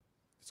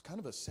It's kind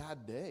of a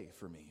sad day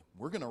for me.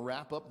 We're going to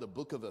wrap up the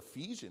book of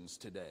Ephesians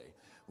today.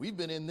 We've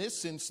been in this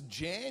since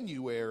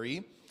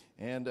January.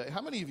 And how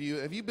many of you,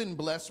 have you been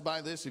blessed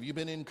by this? Have you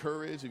been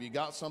encouraged? Have you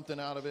got something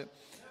out of it?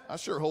 I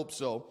sure hope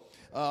so.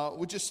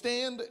 Would you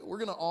stand? We're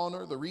going to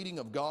honor the reading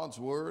of God's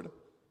Word.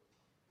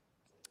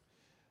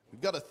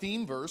 We've got a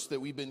theme verse that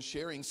we've been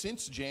sharing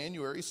since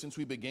January, since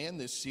we began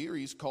this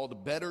series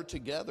called Better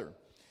Together.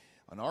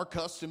 And our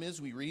custom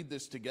is we read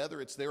this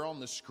together. It's there on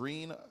the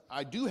screen.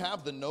 I do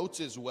have the notes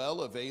as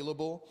well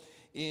available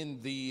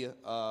in the,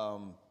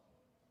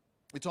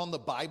 it's on the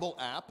Bible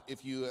app.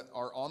 If you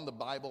are on the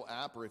Bible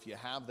app, or if you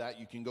have that,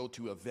 you can go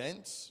to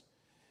events,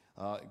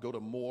 go to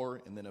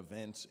more, and then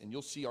events, and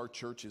you'll see our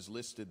church is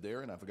listed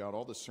there. And I've got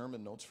all the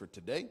sermon notes for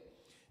today,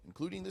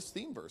 including this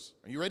theme verse.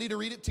 Are you ready to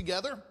read it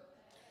together?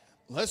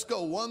 Let's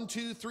go. 1,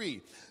 2,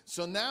 3.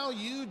 So now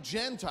you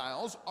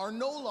Gentiles are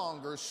no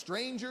longer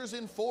strangers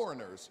and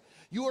foreigners.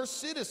 You are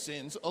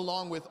citizens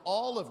along with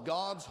all of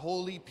God's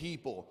holy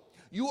people.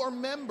 You are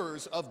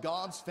members of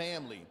God's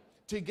family.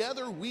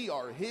 Together we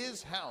are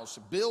his house,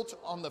 built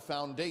on the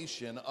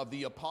foundation of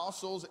the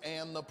apostles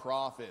and the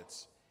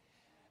prophets.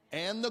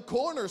 And the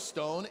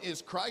cornerstone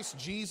is Christ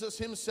Jesus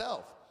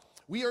himself.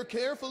 We are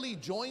carefully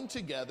joined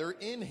together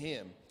in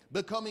him,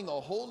 becoming a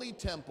holy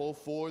temple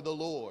for the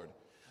Lord.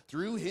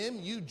 Through him,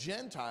 you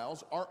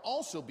Gentiles are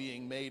also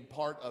being made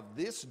part of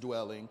this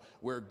dwelling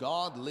where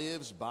God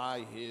lives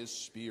by his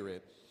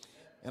Spirit.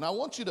 And I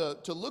want you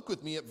to look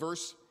with me at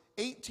verse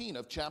 18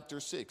 of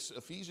chapter 6,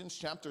 Ephesians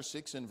chapter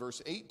 6 and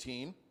verse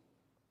 18.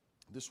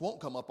 This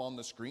won't come up on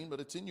the screen, but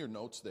it's in your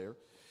notes there.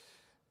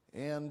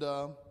 And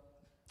I'm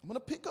going to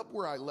pick up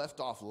where I left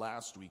off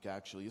last week,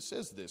 actually. It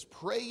says this: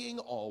 praying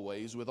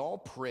always with all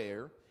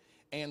prayer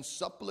and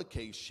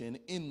supplication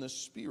in the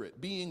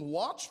Spirit, being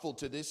watchful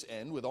to this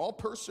end with all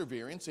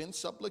perseverance and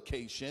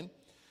supplication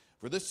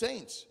for the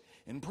saints.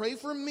 And pray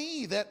for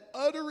me that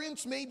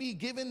utterance may be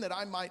given, that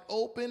I might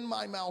open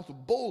my mouth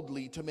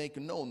boldly to make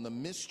known the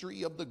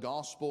mystery of the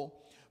gospel,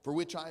 for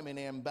which I am an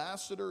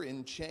ambassador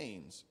in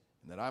chains,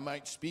 and that I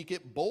might speak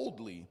it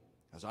boldly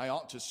as I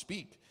ought to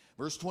speak.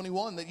 Verse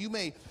 21, that you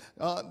may,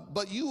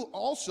 but you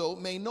also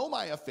may know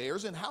my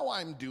affairs and how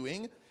I'm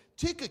doing.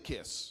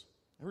 Tychicus.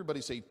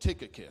 Everybody say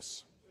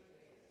Tychicus.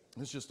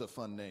 It's just a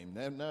fun name.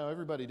 No,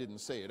 everybody didn't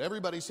say it.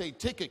 Everybody say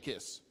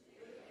Tychicus.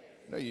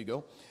 There you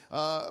go.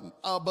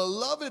 A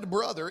beloved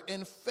brother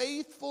and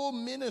faithful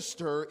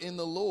minister in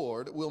the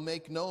Lord will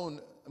make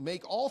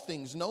all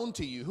things known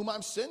to you, whom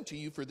I've sent to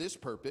you for this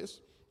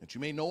purpose, that you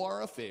may know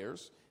our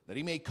affairs, that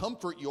he may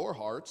comfort your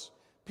hearts.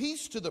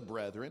 Peace to the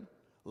brethren,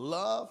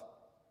 love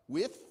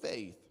with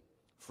faith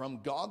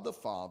from God the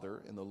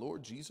Father and the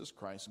Lord Jesus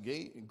Christ.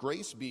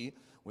 Grace be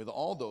with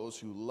all those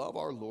who love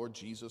our Lord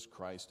Jesus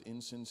Christ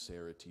in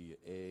sincerity.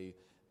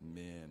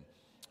 Amen.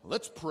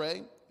 Let's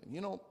pray.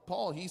 You know,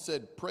 Paul, he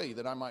said, pray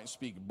that I might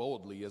speak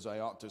boldly as I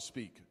ought to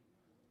speak.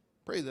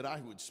 Pray that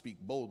I would speak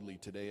boldly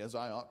today as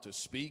I ought to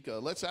speak.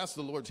 Let's ask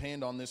the Lord's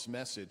hand on this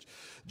message.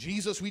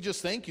 Jesus, we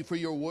just thank you for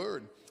your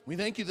word. We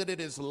thank you that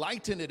it is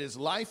light and it is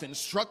life,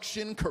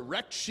 instruction,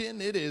 correction.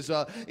 It is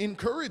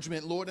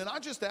encouragement, Lord. And I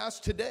just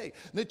ask today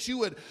that you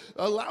would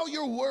allow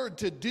your word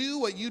to do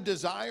what you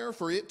desire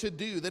for it to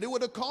do, that it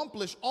would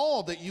accomplish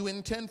all that you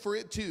intend for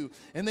it to.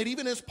 And that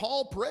even as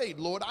Paul prayed,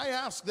 Lord, I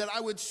ask that I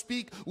would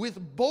speak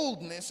with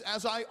boldness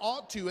as I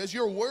ought to, as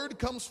your word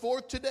comes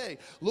forth today.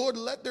 Lord,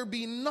 let there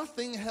be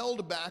nothing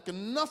held back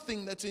and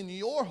nothing that's in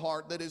your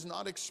heart that is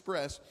not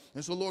expressed.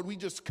 And so, Lord, we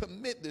just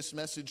commit this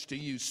message to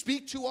you.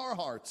 Speak to our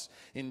hearts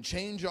and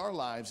change our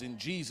lives in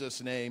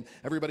Jesus' name.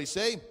 Everybody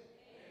say,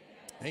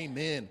 Amen.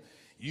 Amen.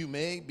 You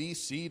may be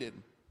seated.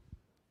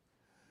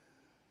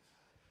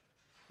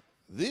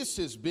 This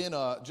has been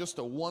just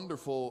a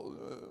wonderful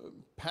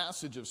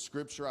passage of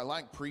Scripture. I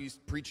like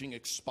preaching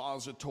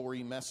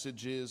expository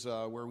messages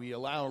where we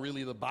allow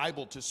really the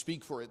Bible to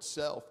speak for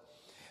itself.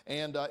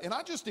 And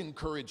I just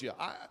encourage you.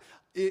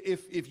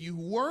 If you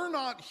were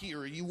not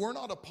here, you were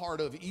not a part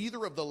of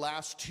either of the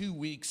last 2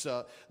 weeks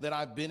that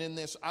I've been in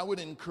this, I would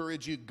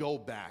encourage you, go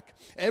back.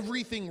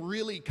 Everything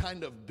really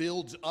kind of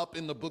builds up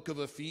in the book of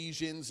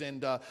Ephesians,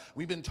 and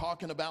we've been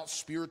talking about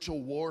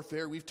spiritual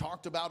warfare. We've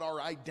talked about our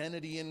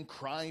identity in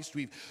Christ.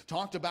 We've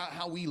talked about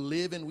how we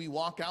live and we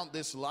walk out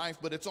this life,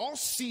 but it's all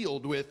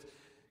sealed with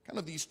kind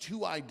of these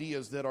two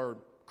ideas that are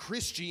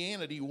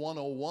Christianity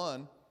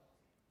 101.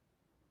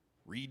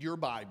 Read your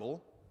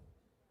Bible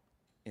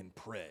and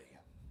pray.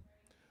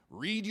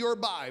 Read your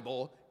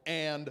Bible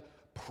and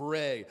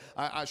pray.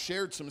 I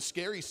shared some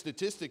scary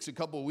statistics a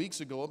couple of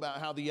weeks ago about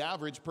how the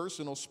average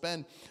person will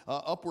spend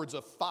upwards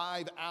of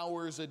 5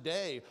 hours a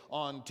day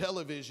on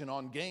television,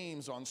 on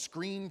games, on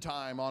screen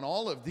time, on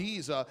all of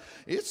these.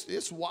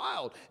 It's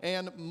wild.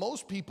 And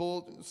most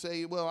people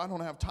say, well, I don't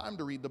have time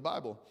to read the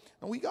Bible.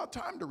 And we got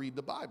time to read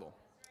the Bible.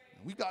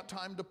 We've got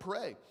time to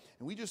pray,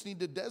 and we just need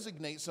to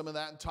designate some of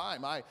that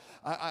time.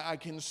 I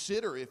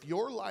consider if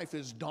your life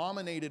is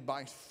dominated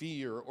by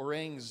fear or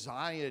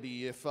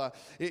anxiety,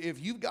 if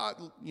you've got,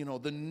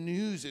 the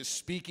news is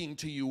speaking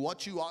to you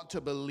what you ought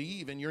to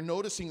believe, and you're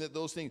noticing that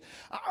those things,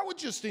 I would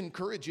just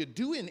encourage you,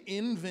 do an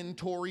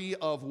inventory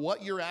of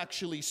what you're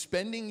actually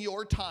spending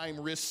your time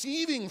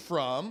receiving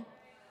from.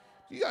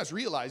 You guys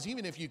realize,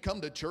 even if you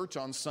come to church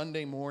on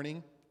Sunday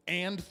morning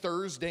and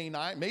Thursday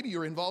night, maybe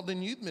you're involved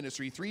in youth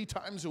ministry 3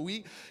 times a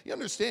week, you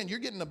understand you're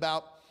getting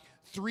about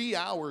 3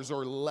 hours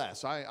or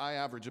less. I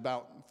average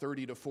about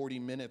 30 to 40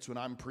 minutes when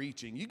I'm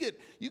preaching. You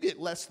get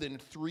less than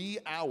 3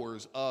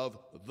 hours of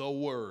the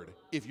Word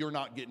if you're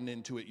not getting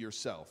into it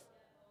yourself.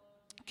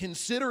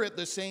 Consider at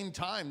the same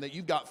time that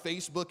you've got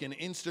Facebook and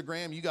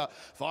Instagram, you got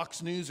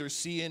Fox News or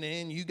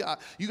CNN, you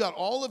got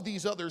all of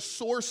these other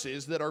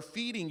sources that are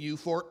feeding you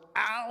for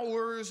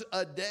hours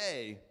a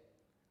day.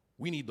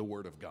 We need the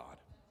Word of God.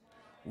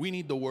 We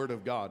need the Word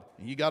of God.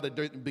 You got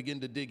to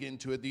begin to dig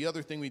into it. The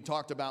other thing we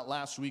talked about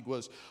last week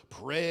was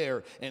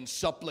prayer and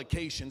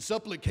supplication.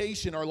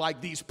 Supplication are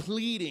like these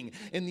pleading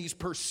and these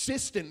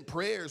persistent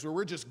prayers where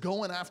we're just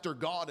going after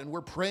God and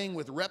we're praying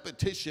with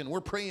repetition.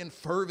 We're praying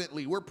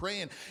fervently. We're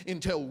praying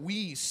until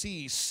we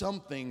see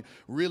something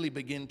really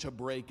begin to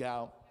break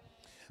out.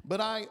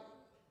 But I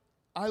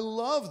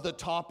love the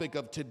topic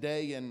of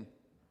today, and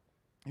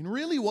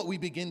really what we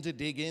begin to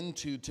dig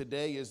into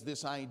today is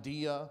this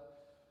idea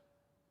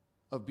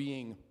of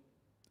being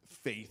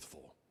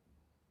faithful.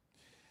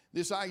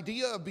 This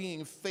idea of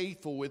being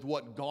faithful with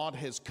what God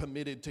has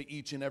committed to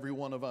each and every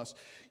one of us.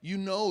 You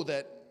know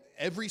that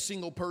every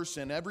single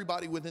person,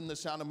 everybody within the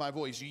sound of my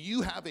voice,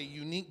 you have a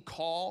unique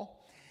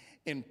call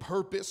and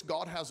purpose.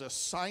 God has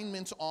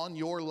assignments on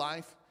your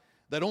life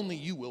that only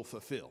you will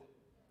fulfill.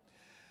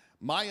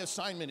 My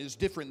assignment is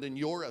different than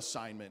your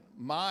assignment.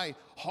 My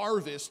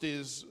harvest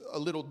is a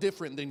little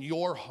different than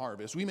your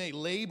harvest. We may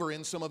labor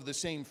in some of the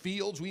same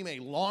fields. We may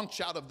launch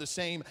out of the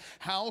same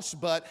house,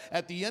 but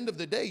at the end of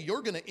the day,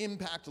 you're going to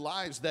impact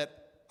lives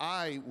that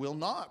I will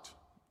not.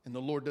 And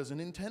the Lord doesn't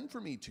intend for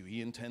me to.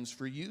 He intends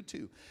for you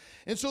to.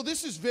 And so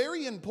this is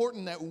very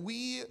important that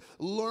we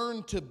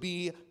learn to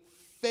be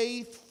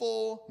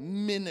faithful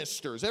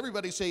ministers.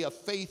 Everybody say a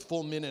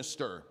faithful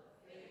minister.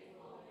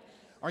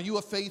 Are you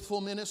a faithful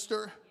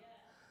minister?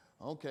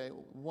 Okay,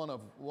 one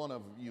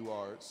of you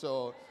are.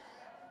 So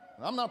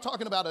I'm not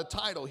talking about a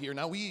title here.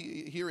 Now,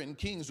 we here in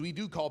Kings, we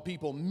do call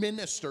people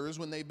ministers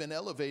when they've been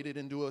elevated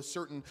into a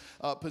certain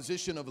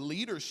position of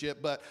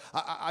leadership. But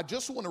I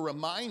just want to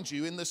remind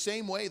you, in the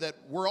same way that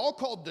we're all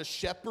called to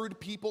shepherd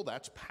people,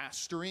 that's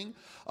pastoring.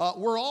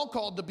 We're all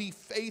called to be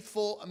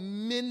faithful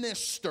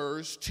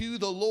ministers to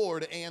the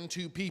Lord and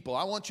to people.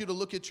 I want you to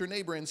look at your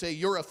neighbor and say,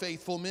 you're a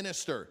faithful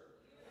minister.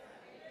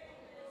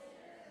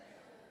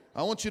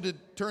 I want you to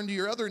turn to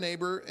your other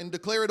neighbor and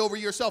declare it over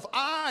yourself.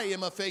 I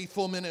am a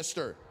faithful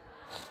minister.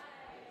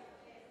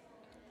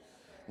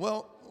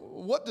 Well,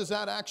 what does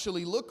that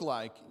actually look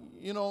like?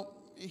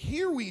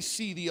 Here we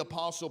see the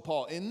Apostle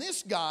Paul. And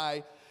this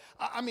guy,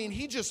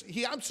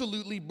 he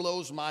absolutely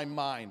blows my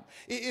mind.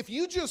 If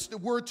you just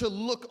were to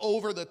look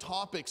over the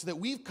topics that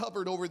we've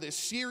covered over this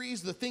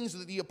series, the things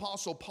that the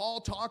Apostle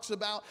Paul talks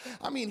about,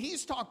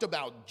 he's talked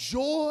about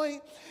joy,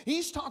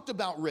 he's talked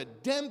about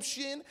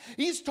redemption,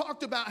 he's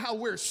talked about how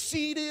we're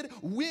seated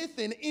with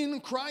and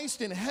in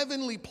Christ in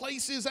heavenly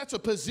places. That's a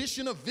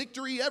position of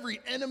victory. Every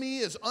enemy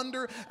is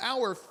under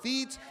our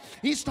feet.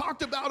 He's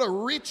talked about a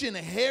rich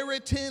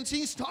inheritance.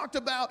 He's talked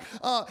about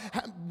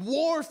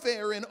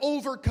warfare and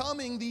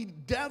overcoming the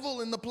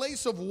devil in the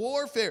place of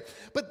warfare.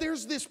 But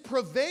there's this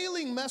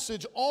prevailing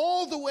message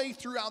all the way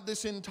throughout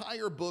this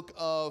entire book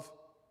of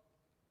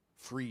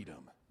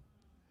freedom.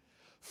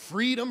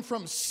 Freedom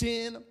from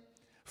sin,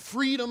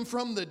 freedom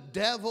from the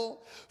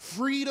devil,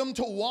 freedom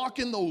to walk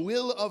in the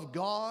will of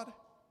God.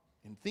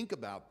 And think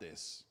about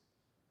this.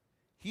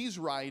 He's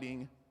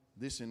writing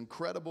this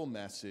incredible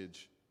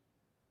message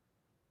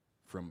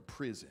from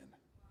prison.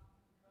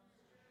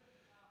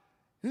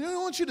 And I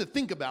want you to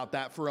think about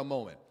that for a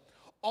moment.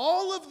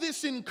 All of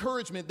this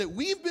encouragement that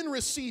we've been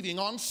receiving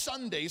on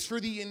Sundays for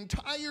the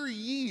entire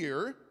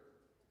year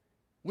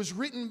was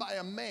written by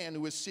a man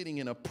who was sitting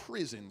in a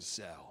prison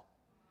cell.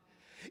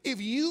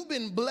 If you've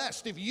been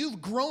blessed, if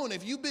you've grown,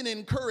 if you've been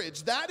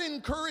encouraged, that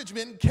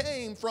encouragement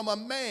came from a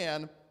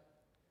man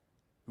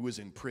who was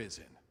in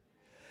prison.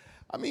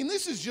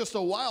 This is just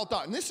a wild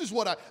thought. And this is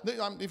what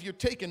if you're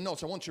taking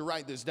notes, I want you to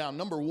write this down.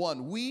 Number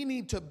one, we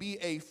need to be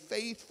a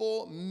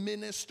faithful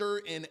minister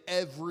in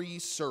every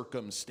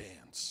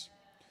circumstance.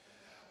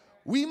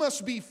 We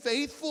must be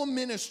faithful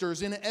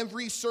ministers in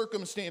every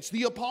circumstance.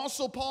 The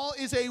Apostle Paul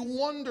is a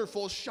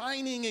wonderful,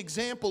 shining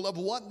example of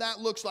what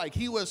that looks like.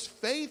 He was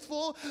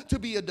faithful to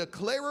be a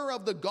declarer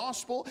of the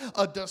gospel,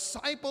 a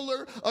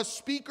discipler, a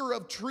speaker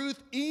of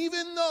truth,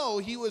 even though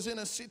he was in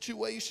a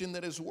situation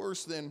that is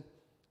worse than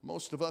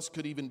most of us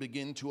could even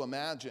begin to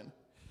imagine.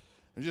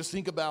 And just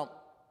think about,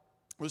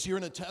 I was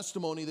hearing a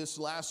testimony this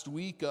last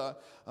week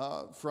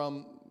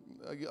from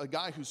a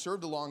guy who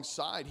served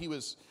alongside. He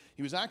was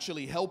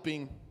actually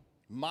helping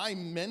my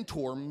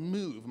mentor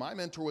move. My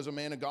mentor was a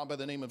man of God by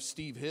the name of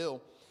Steve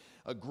Hill,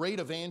 a great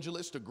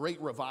evangelist, a great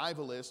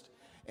revivalist.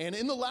 And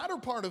in the latter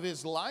part of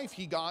his life,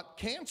 he got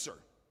cancer.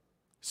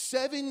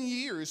 7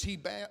 years he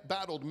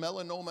battled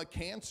melanoma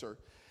cancer.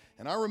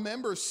 And I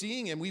remember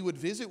seeing him. We would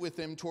visit with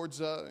him towards,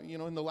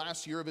 in the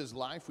last year of his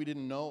life. We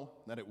didn't know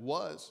that it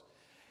was.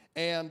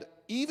 And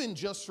even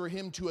just for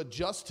him to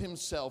adjust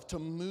himself, to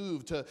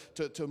move,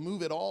 to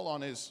move it all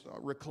on his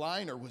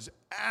recliner was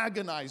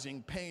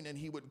agonizing pain. And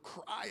he would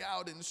cry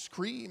out and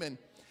scream. And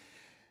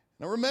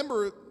I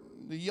remember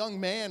the young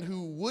man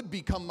who would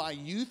become my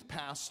youth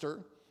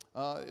pastor,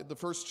 the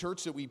first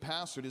church that we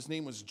pastored, his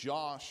name was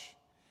Josh.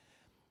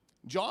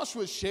 Josh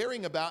was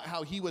sharing about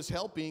how he was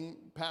helping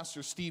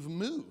Pastor Steve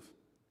move.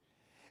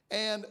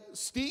 And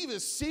Steve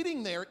is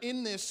sitting there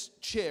in this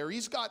chair.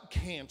 He's got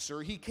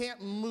cancer. He can't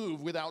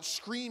move without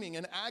screaming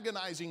and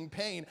agonizing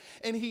pain.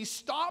 And he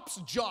stops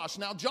Josh.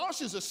 Now,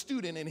 Josh is a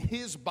student in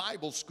his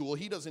Bible school.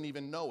 He doesn't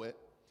even know it.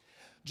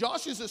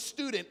 Josh is a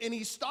student, and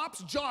he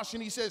stops Josh,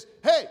 and he says,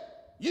 "Hey,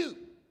 you,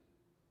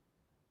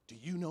 do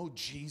you know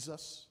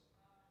Jesus?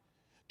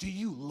 Do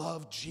you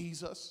love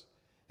Jesus?"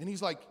 And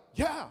he's like,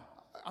 "Yeah,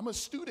 I'm a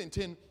student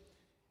in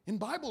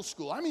Bible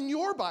school. I'm in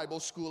your Bible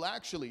school,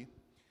 actually."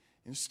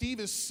 And Steve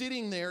is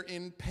sitting there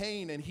in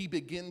pain, and he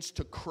begins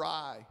to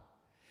cry.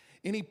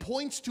 And he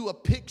points to a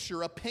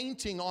picture, a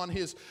painting on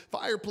his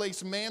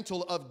fireplace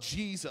mantle of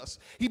Jesus.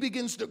 He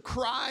begins to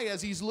cry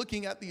as he's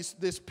looking at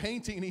this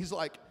painting, and he's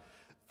like,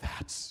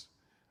 "That's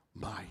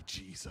my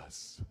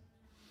Jesus."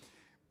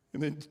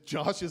 And then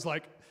Josh is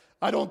like,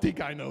 "I don't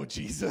think I know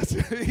Jesus."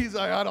 He's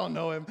like, "I don't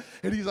know him."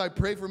 And he's like,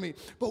 "Pray for me."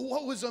 But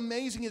what was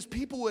amazing is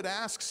people would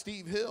ask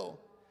Steve Hill,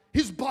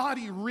 his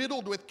body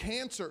riddled with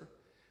cancer,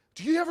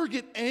 "Do you ever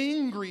get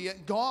angry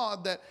at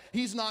God that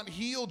he's not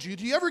healed you?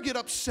 Do you ever get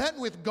upset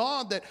with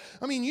God that,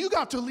 you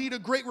got to lead a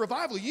great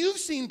revival. You've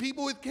seen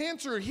people with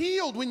cancer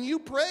healed when you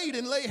prayed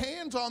and lay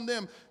hands on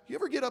them. Do you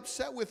ever get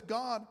upset with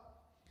God?"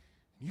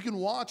 You can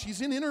watch,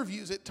 he's in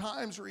interviews at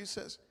times where he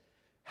says,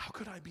 "How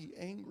could I be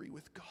angry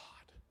with God?"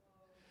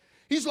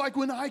 He's like,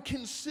 "When I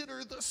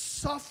consider the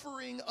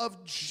suffering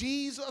of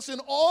Jesus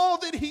and all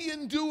that he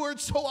endured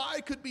so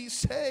I could be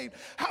saved,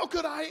 how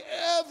could I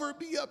ever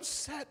be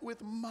upset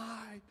with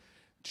my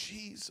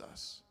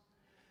Jesus?"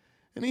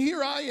 And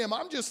here I am.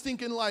 I'm just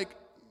thinking like,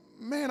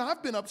 man,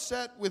 I've been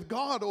upset with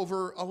God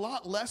over a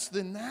lot less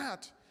than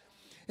that.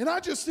 And I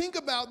just think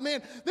about,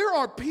 man, there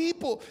are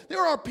people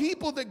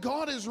that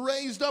God has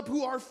raised up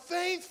who are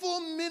faithful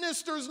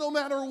ministers no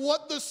matter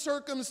what the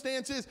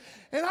circumstance is.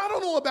 And I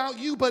don't know about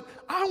you, but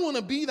I want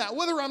to be that.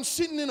 Whether I'm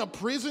sitting in a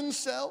prison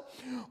cell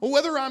or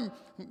whether I'm,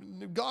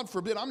 God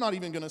forbid, I'm not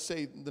even going to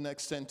say the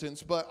next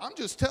sentence, but I'm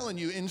just telling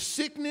you, in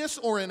sickness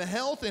or in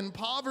health, in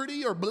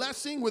poverty or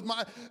blessing,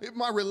 if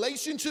my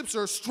relationships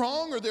are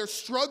strong or they're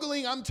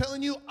struggling, I'm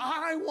telling you,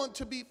 I want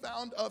to be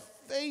found a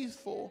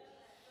faithful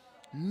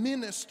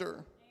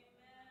minister.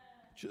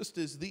 Just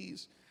as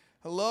these.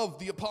 I love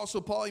the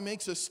Apostle Paul. He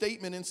makes a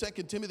statement in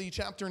 2 Timothy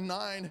chapter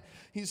 9.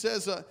 He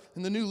says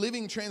in the New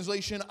Living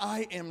Translation,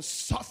 "I am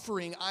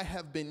suffering. I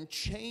have been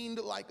chained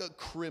like a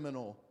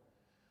criminal,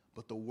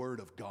 but the word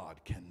of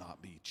God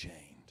cannot be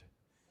chained."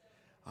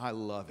 I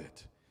love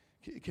it.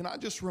 Can I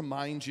just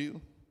remind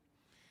you,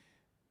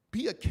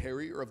 be a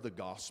carrier of the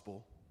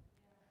gospel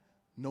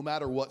no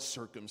matter what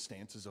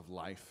circumstances of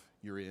life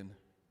you're in.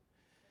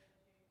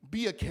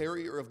 Be a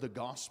carrier of the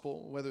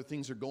gospel, whether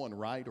things are going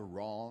right or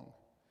wrong,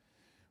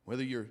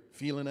 whether you're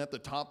feeling at the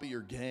top of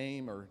your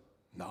game or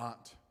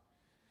not.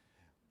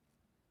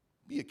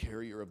 Be a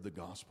carrier of the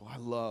gospel.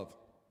 I'm going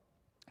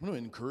to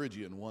encourage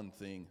you in one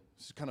thing.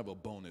 This is kind of a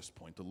bonus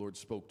point. The Lord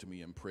spoke to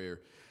me in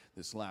prayer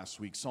this last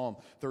week. Psalm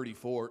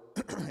 34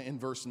 in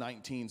verse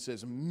 19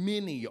 says,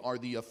 "Many are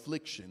the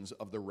afflictions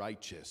of the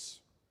righteous,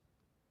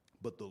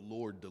 but the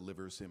Lord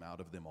delivers him out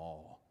of them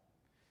all."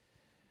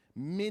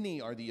 Many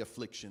are the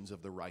afflictions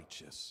of the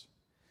righteous,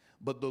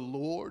 but the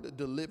Lord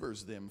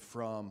delivers them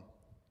from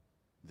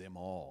them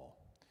all.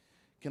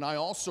 Can I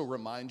also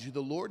remind you,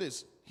 the Lord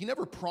He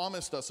never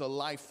promised us a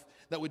life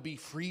that would be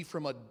free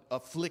from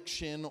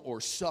affliction or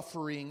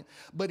suffering,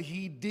 but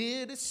He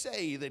did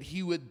say that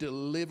He would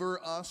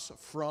deliver us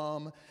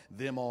from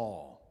them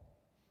all.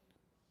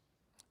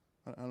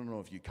 I don't know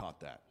if you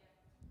caught that.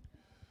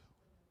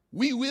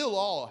 We will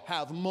all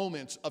have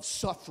moments of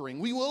suffering.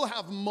 We will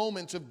have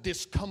moments of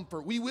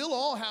discomfort. We will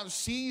all have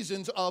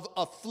seasons of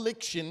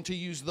affliction, to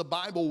use the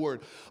Bible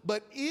word.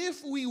 But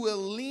if we will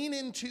lean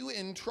into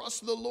and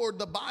trust the Lord,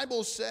 the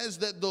Bible says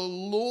that the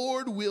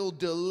Lord will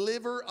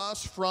deliver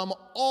us from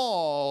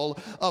all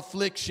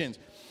afflictions.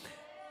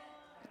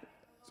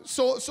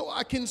 So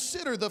I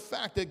consider the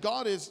fact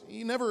that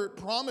He never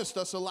promised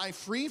us a life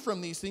free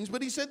from these things,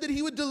 but He said that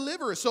He would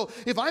deliver us. So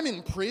if I'm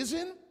in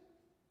prison,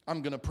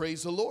 I'm going to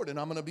praise the Lord and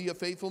I'm going to be a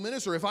faithful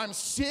minister. If I'm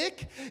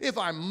sick, if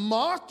I'm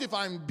mocked, if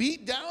I'm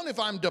beat down, if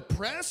I'm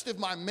depressed, if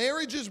my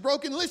marriage is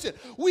broken, listen,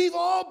 we've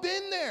all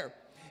been there.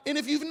 And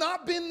if you've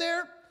not been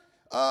there,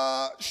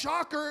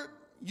 shocker,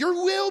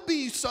 You will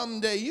be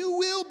someday. You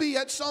will be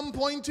at some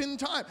point in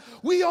time.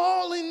 We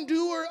all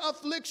endure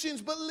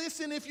afflictions. But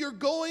listen, if you're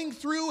going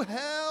through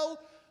hell,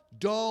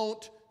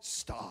 don't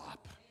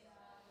stop.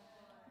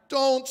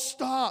 Don't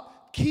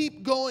stop.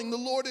 Keep going. The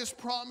Lord has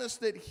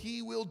promised that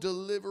He will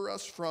deliver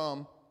us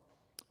from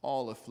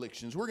all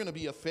afflictions. We're going to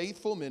be a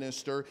faithful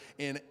minister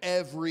in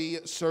every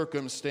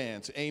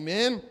circumstance.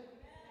 Amen?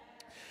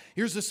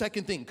 Here's the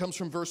second thing. It comes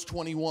from verse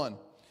 21.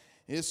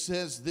 It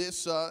says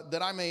this,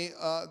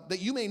 that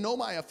you may know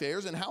my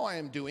affairs and how I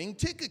am doing.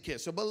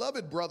 Tychicus, a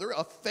beloved brother,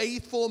 a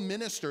faithful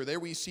minister. There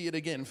we see it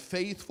again,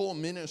 faithful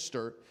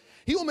minister.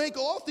 He will make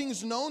all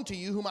things known to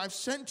you, whom I've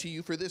sent to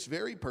you for this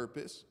very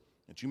purpose,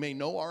 that you may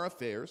know our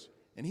affairs,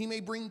 and he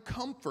may bring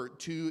comfort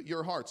to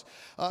your hearts.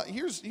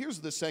 Here's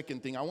the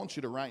second thing I want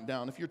you to write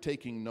down if you're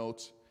taking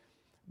notes.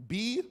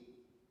 Be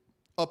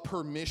a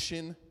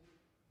permission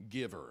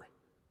giver.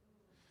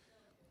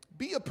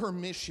 Be a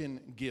permission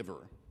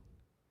giver.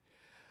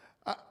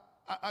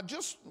 I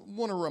just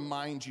want to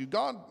remind you,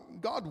 God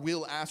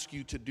will ask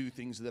you to do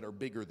things that are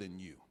bigger than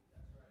you.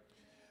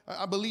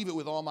 I believe it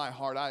with all my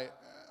heart.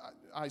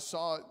 I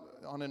saw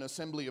on an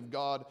Assembly of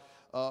God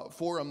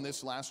forum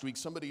this last week,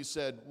 somebody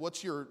said,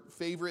 what's your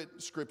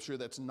favorite scripture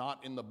that's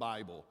not in the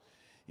Bible?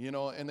 You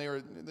know, and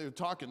they're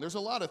talking. There's a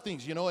lot of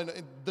things, you know, and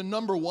the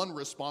number one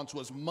response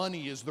was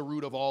money is the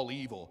root of all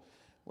evil.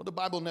 Well, the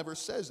Bible never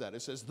says that.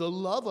 It says the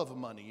love of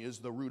money is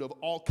the root of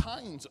all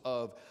kinds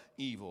of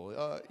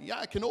evil.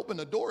 Yeah, it can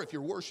open a door if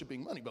you're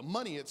worshiping money, but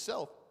money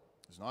itself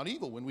is not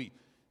evil. When we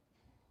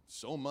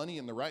sow money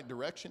in the right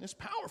direction, it's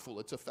powerful,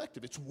 it's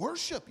effective, it's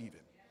worship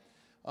even.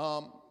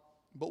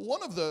 But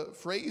one of the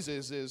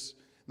phrases is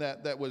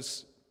that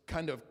was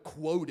kind of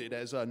quoted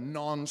as a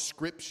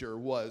non-scripture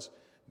was,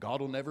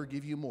 God will never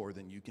give you more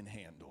than you can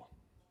handle.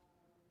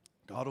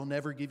 God will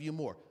never give you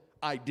more.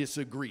 I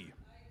disagree.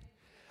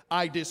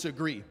 I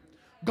disagree.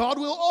 God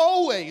will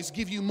always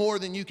give you more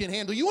than you can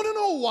handle. You want to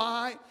know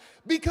why?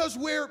 Because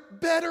we're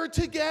better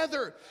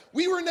together.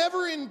 We were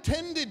never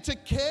intended to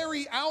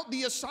carry out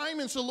the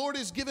assignments the Lord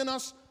has given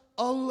us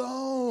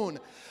alone.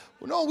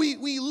 No, we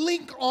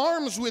link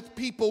arms with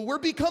people. We're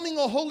becoming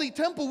a holy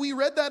temple. We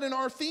read that in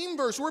our theme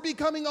verse. We're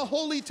becoming a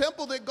holy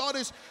temple that God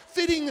is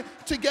fitting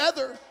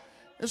together.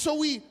 And so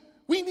we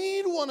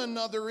need one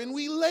another, and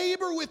we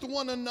labor with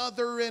one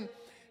another, and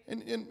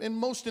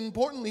most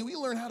importantly, we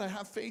learn how to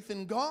have faith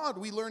in God.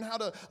 We learn how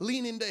to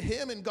lean into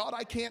Him. And God,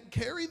 I can't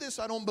carry this.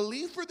 I don't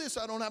believe for this.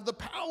 I don't have the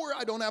power.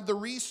 I don't have the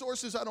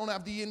resources. I don't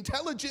have the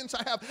intelligence.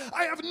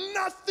 I have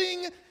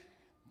nothing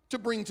to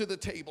bring to the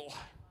table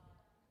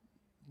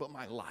but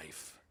my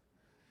life.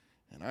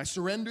 And I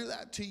surrender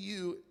that to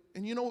you.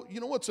 And you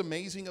know what's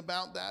amazing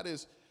about that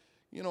is,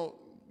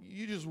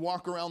 you just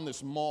walk around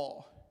this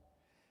mall,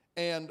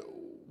 and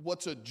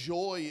what's a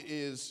joy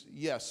is,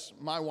 yes,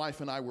 my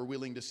wife and I were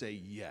willing to say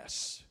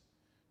yes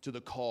to the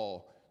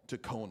call to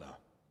Kona.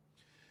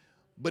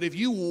 But if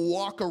you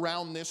walk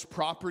around this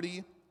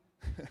property,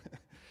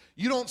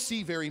 you don't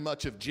see very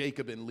much of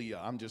Jacob and Leah,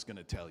 I'm just going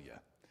to tell you.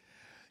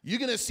 You're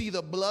going to see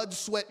the blood,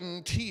 sweat,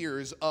 and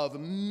tears of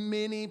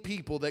many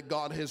people that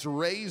God has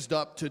raised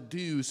up to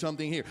do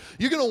something here.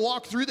 You're going to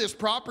walk through this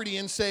property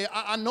and say,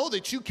 I know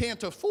that you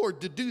can't afford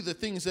to do the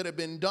things that have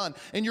been done.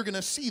 And you're going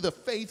to see the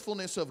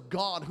faithfulness of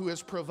God who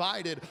has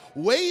provided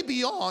way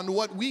beyond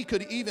what we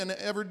could even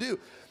ever do.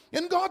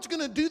 And God's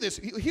going to do this.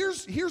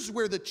 Here's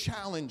where the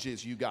challenge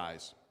is, you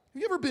guys.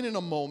 Have you ever been in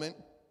a moment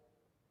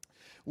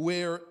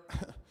where,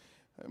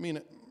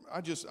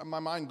 my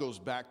mind goes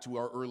back to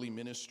our early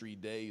ministry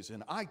days,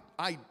 and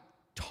I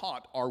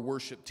taught our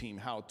worship team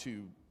how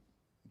to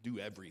do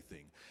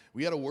everything.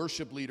 We had a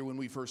worship leader when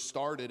we first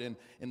started,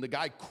 and the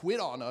guy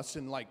quit on us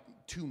in like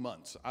 2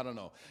 months. I don't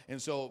know.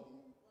 And so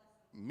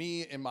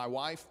me and my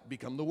wife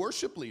become the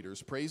worship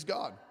leaders. Praise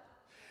God.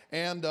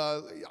 And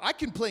I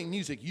can play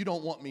music you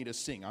don't want me to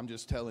sing. I'm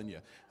just telling you.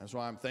 That's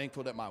why I'm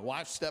thankful that my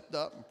wife stepped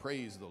up, and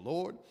praise the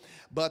Lord.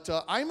 But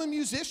I'm a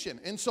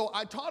musician, and so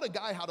I taught a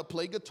guy how to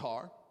play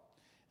guitar.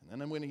 And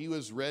then when he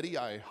was ready,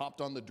 I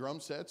hopped on the drum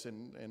sets,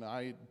 and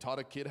I taught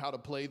a kid how to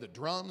play the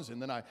drums,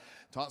 and then I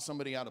taught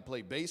somebody how to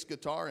play bass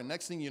guitar, and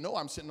next thing you know,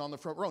 I'm sitting on the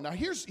front row. Now,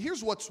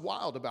 here's what's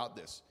wild about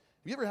this.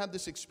 Have you ever had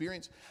this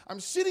experience? I'm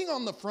sitting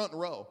on the front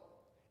row,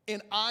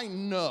 and I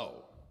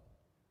know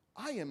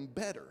I am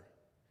better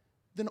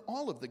than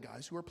all of the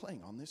guys who are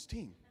playing on this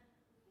team.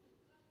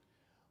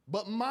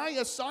 But my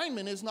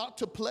assignment is not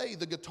to play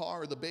the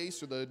guitar or the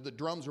bass or the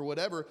drums or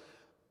whatever.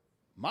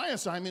 My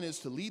assignment is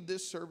to lead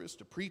this service,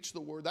 to preach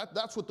the word.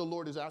 That's what the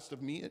Lord has asked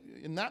of me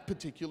in that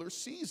particular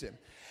season.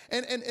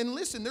 And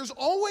listen, there's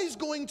always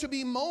going to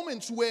be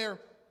moments where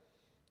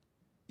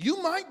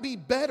you might be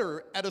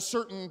better at a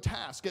certain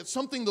task, at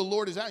something the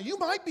Lord has asked. You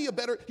might be a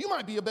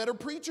better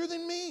preacher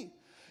than me.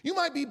 You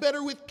might be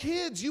better with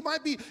kids. You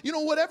might be,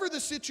 whatever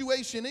the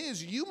situation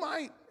is, you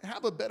might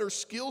have a better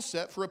skill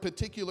set for a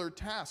particular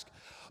task.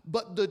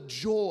 But the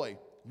joy,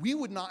 we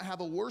would not have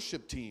a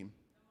worship team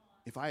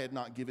if I had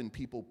not given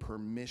people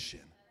permission.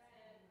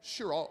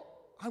 Sure,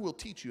 I will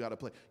teach you how to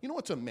play. You know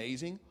what's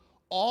amazing?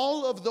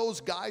 All of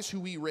those guys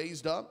who we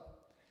raised up,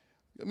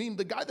 I mean,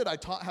 the guy that I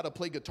taught how to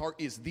play guitar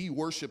is the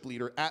worship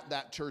leader at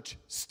that church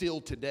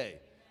still today.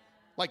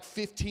 Like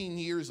 15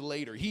 years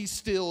later, he's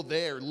still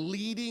there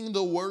leading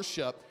the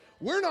worship.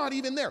 We're not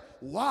even there.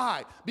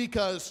 Why?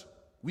 Because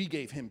we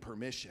gave him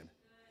permission.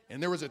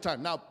 And there was a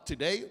time. Now,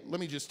 today, let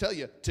me just tell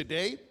you,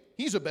 today,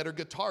 he's a better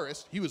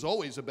guitarist. He was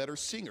always a better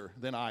singer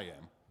than I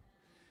am.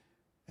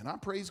 And I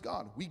praise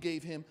God. We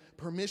gave him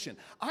permission.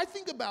 I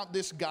think about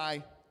this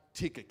guy,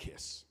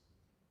 Tychicus.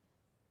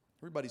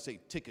 Everybody say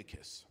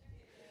Tychicus.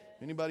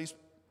 If anybody's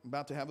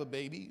about to have a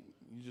baby,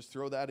 you just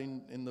throw that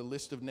in the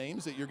list of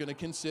names that you're going to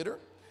consider.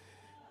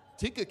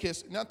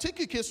 Tychicus. Now,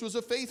 Tychicus was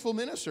a faithful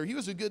minister. He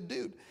was a good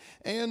dude.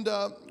 And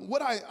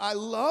what I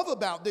love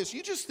about this,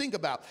 you just think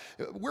about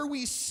where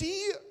we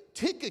see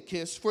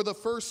Tychicus for the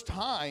first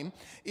time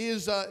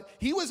is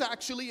he was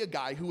actually a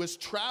guy who was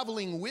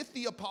traveling with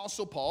the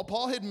Apostle Paul.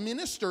 Paul had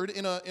ministered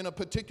in a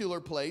particular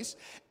place,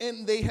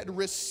 and they had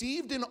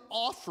received an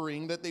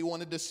offering that they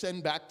wanted to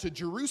send back to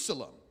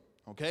Jerusalem.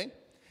 Okay?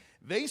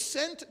 They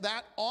sent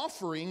that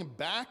offering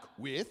back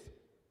with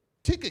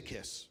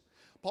Tychicus.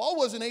 Paul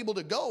wasn't able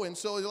to go, and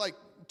so they're like,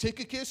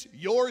 Tychicus,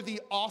 you're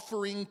the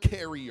offering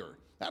carrier.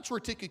 That's where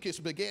Tychicus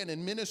began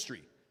in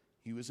ministry.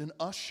 He was an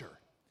usher.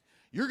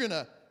 You're going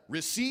to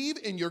receive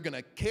and you're going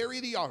to carry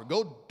the offering.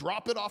 Go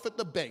drop it off at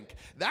the bank.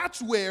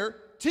 That's where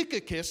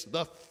Tychicus,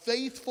 the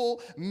faithful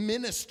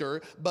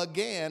minister,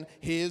 began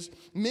his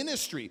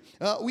ministry.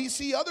 We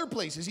see other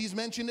places. He's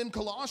mentioned in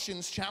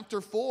Colossians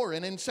chapter 4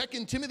 and in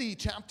 2 Timothy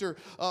chapter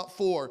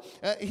 4.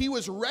 He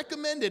was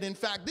recommended. In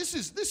fact, this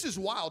is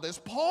wild. As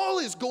Paul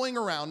is going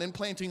around and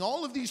planting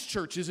all of these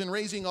churches and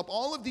raising up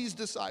all of these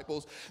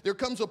disciples, there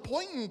comes a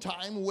point in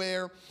time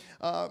where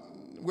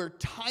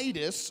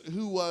Titus,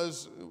 who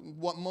was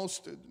what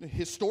most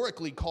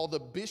historically called the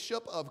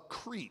bishop of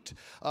Crete,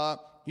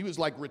 he was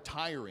like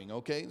retiring,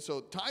 okay? So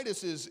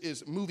Titus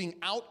is moving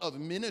out of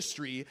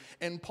ministry,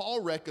 and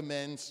Paul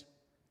recommends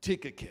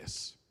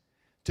Tychicus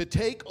to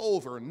take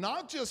over,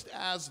 not just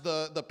as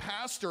the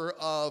pastor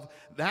of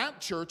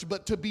that church,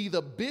 but to be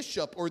the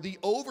bishop or the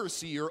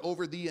overseer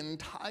over the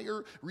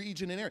entire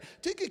region and area.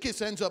 Tychicus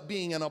ends up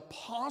being an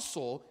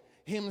apostle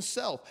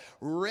himself,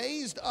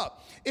 raised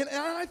up. And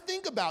I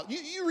think about,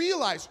 you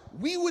realize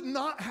we would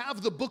not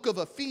have the book of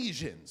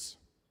Ephesians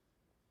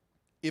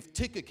if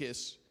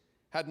Tychicus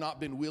had not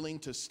been willing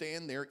to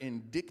stand there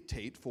and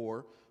dictate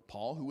for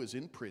Paul, who was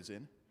in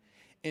prison,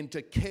 and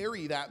to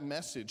carry that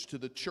message to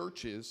the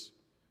churches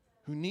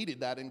who needed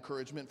that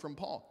encouragement from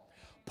Paul.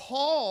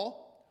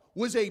 Paul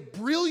was a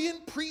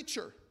brilliant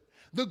preacher,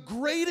 the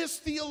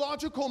greatest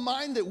theological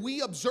mind that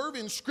we observe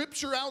in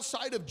Scripture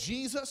outside of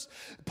Jesus.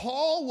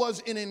 Paul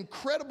was an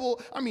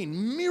incredible,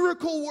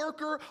 miracle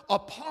worker,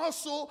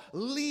 apostle,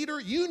 leader,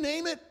 you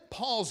name it,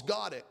 Paul's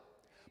got it.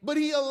 But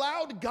he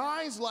allowed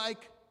guys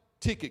like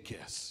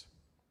Tychicus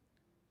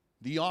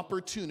the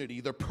opportunity,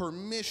 the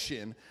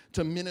permission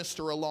to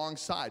minister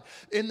alongside.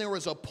 And there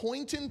was a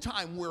point in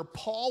time where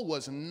Paul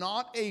was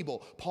not able.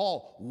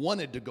 Paul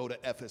wanted to go to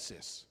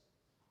Ephesus,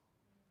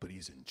 but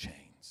he's in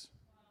chains.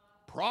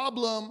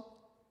 Problem,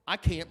 I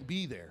can't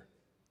be there,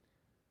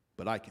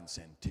 but I can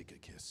send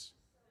Tychicus.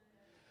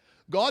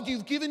 God,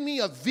 you've given me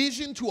a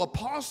vision to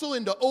apostle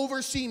and to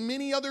oversee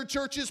many other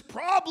churches.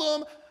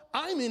 Problem,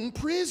 I'm in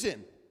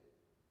prison,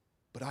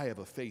 but I have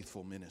a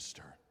faithful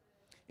minister,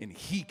 and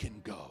he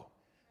can go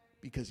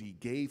because he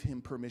gave him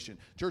permission.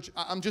 Church,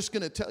 I'm just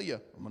going to tell you,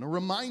 I'm going to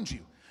remind you,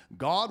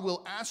 God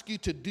will ask you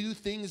to do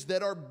things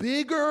that are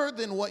bigger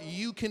than what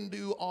you can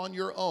do on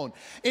your own.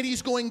 And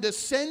he's going to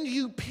send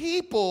you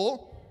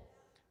people,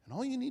 and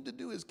all you need to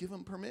do is give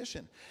them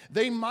permission.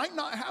 They might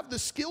not have the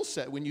skill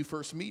set when you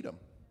first meet them.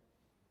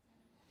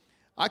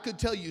 I could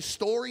tell you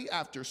story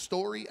after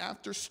story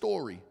after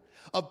story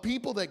of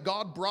people that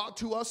God brought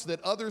to us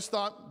that others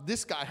thought,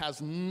 this guy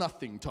has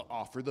nothing to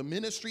offer the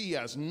ministry, he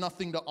has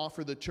nothing to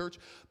offer the church,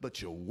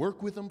 but you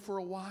work with them for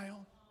a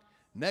while.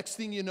 Next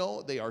thing you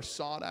know, they are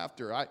sought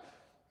after. I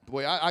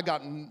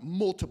got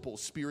multiple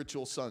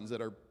spiritual sons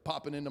that are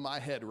popping into my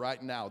head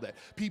right now that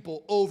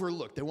people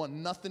overlook. They want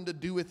nothing to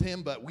do with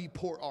him, but we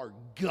pour our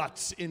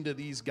guts into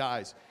these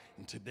guys.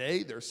 And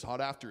today, they're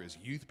sought after as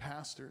youth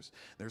pastors.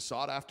 They're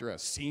sought after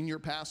as senior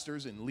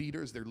pastors and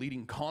leaders. They're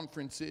leading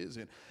conferences.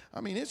 And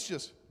it's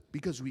just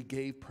because we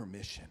gave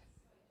permission.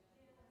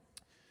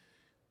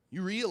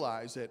 You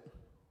realize that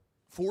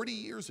 40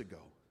 years ago,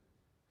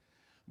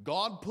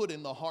 God put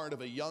in the heart of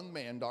a young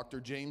man,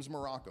 Dr. James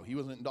Morocco. He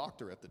wasn't a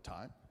doctor at the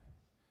time.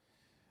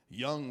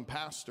 Young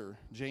pastor,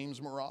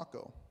 James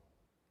Morocco,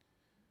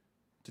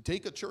 to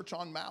take a church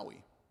on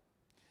Maui.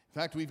 In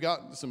fact, we've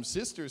got some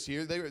sisters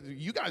here.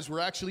 You guys were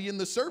actually in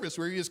the service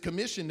where he was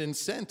commissioned and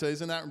sent.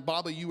 Isn't that,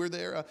 Baba, you were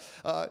there?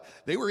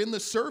 They were in the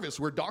service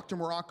where Dr.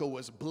 Morocco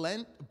was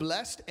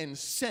blessed and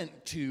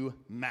sent to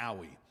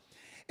Maui.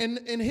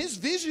 And his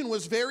vision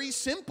was very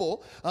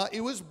simple.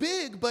 It was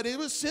big, but it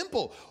was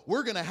simple.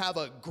 We're going to have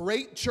a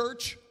great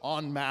church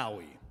on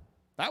Maui.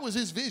 That was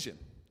his vision.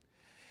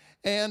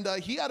 And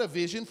he had a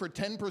vision for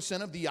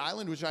 10% of the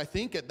island, which I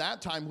think at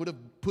that time would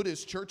have put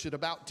his church at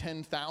about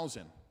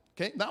 10,000.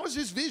 Okay, that was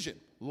his vision.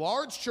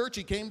 Large church.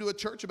 He came to a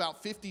church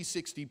about 50,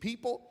 60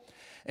 people,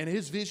 and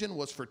his vision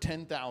was for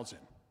 10,000.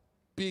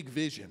 Big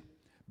vision,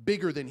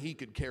 bigger than he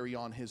could carry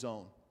on his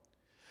own.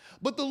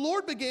 But the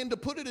Lord began to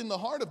put it in the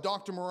heart of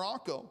Dr.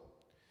 Morocco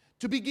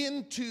to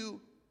begin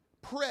to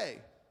pray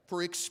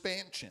for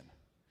expansion.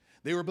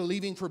 They were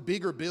believing for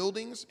bigger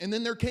buildings. And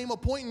then there came a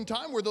point in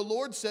time where the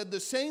Lord said, the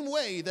same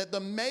way that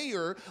the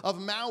mayor of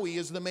Maui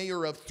is the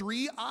mayor of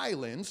 3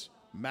 islands,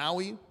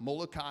 Maui,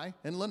 Molokai,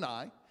 and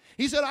Lanai.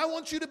 He said, I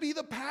want you to be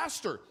the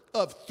pastor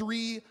of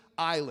 3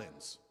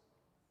 islands.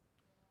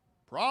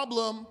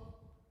 Problem,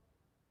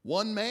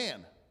 one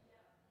man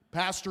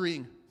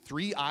pastoring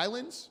 3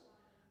 islands?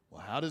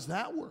 Well, how does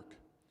that work?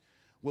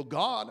 Well,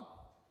 God,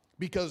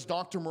 because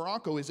Dr.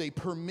 Morocco is a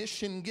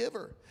permission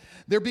giver,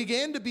 there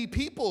began to be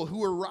people who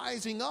were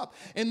rising up,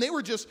 and there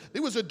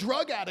was a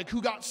drug addict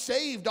who got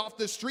saved off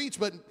the streets,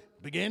 but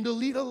began to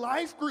lead a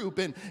life group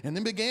and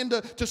then began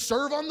to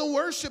serve on the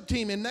worship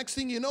team. And next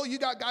thing you know, you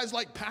got guys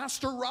like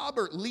Pastor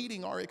Robert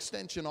leading our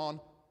extension on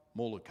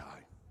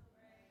Molokai.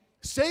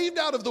 Saved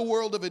out of the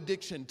world of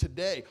addiction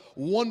today,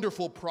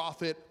 wonderful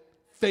prophet,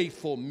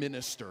 faithful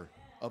minister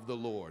of the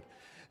Lord.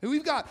 And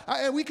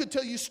we could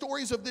tell you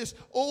stories of this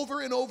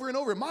over and over and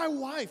over. My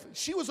wife,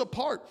 she was a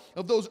part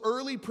of those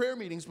early prayer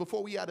meetings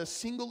before we had a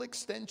single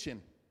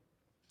extension.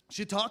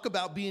 She'd talk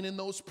about being in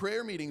those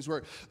prayer meetings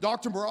where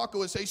Dr. Morocco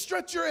would say,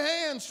 stretch your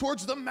hands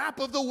towards the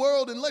map of the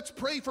world and let's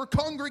pray for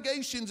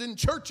congregations and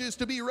churches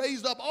to be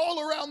raised up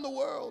all around the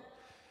world.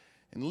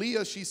 And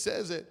Leah, she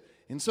says it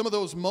in some of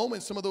those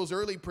moments, some of those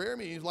early prayer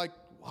meetings, like,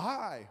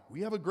 why?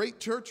 We have a great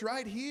church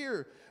right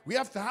here. We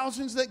have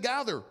thousands that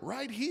gather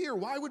right here.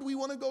 Why would we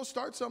want to go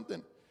start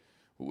something?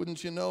 Well,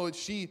 wouldn't you know it,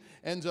 she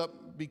ends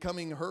up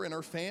becoming, her and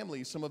her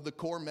family, some of the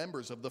core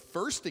members of the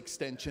first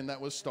extension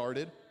that was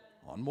started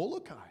on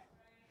Molokai.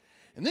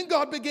 And then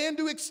God began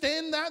to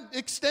extend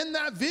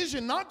that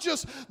vision, not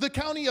just the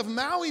county of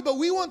Maui, but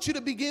we want you to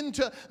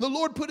the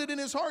Lord put it in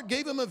his heart,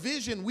 gave him a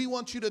vision. We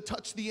want you to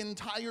touch the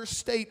entire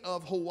state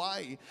of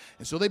Hawaii.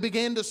 And so they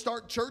began to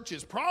start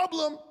churches.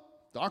 Problem,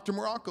 Dr.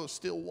 Morocco's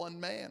still one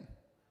man.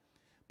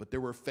 But there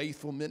were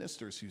faithful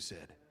ministers who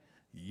said,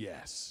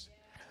 yes,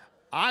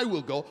 I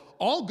will go.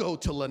 I'll go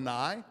to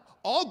Lanai.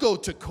 I'll go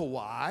to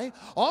Kauai.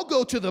 I'll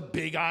go to the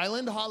Big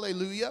Island.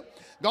 Hallelujah.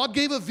 God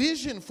gave a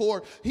vision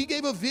for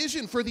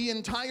the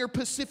entire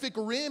Pacific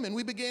Rim, and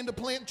we began to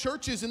plant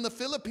churches in the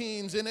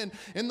Philippines and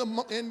in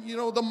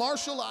the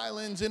Marshall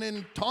Islands and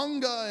in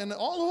Tonga and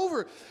all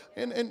over.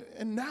 And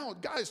now,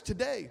 guys,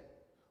 today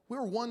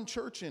we're one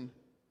church in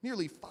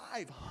nearly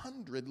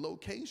 500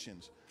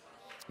 locations.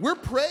 We're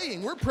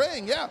praying.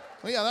 Yeah.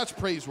 Well, yeah, that's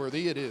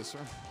praiseworthy. It is.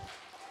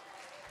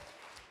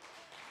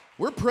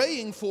 We're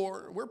praying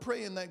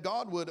that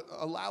God would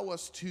allow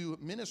us to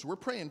minister. We're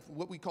praying for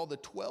what we call the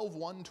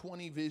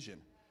 12-120 vision.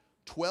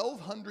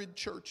 1,200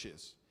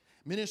 churches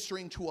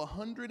ministering to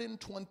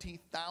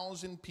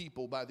 120,000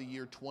 people by the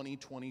year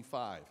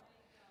 2025.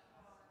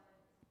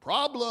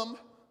 Problem,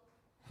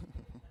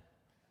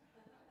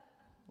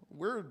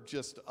 we're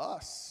just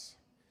us.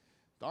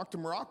 Dr.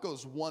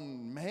 Morocco's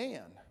one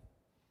man.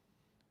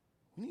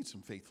 We need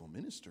some faithful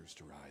ministers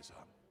to rise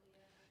up.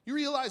 You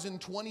realize in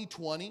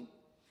 2020,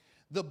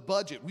 the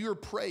budget, we were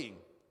praying,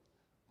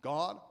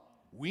 God,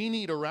 we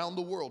need around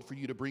the world for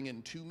you to bring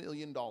in $2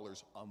 million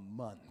a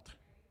month.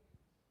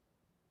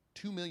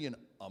 $2 million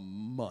a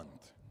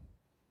month.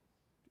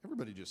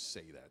 Everybody just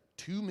say that.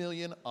 $2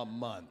 million a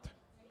month.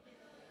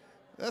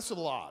 That's a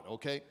lot,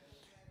 okay?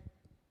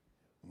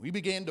 We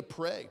began to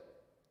pray.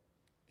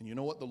 And you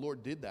know what? The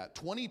Lord did that.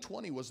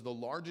 2020 was the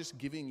largest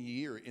giving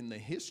year in the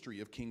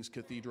history of King's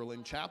Cathedral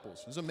and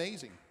Chapels. It was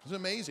amazing. It was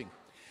amazing.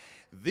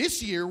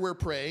 This year we're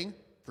praying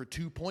for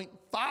 $2.5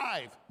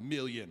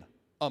 million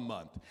a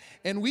month.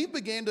 And we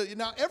began to,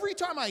 now every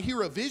time I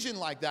hear a vision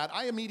like that,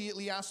 I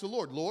immediately ask the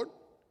Lord,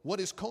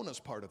 what is Kona's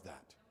part of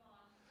that?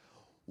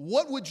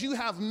 What would you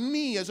have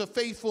me as a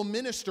faithful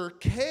minister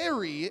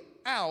carry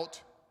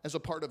out as a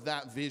part of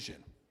that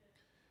vision?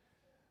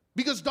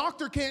 Because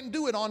Doctor can't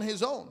do it on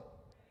his own.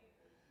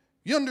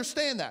 You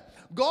understand that?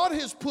 God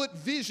has put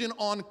vision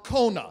on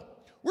Kona.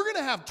 We're going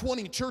to have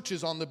 20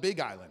 churches on the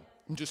Big Island.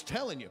 I'm just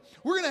telling you.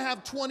 We're going to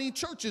have 20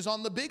 churches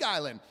on the Big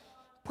Island.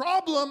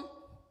 Problem,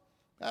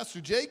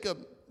 Pastor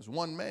Jacob is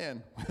one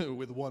man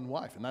with one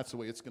wife, and that's the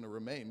way it's going to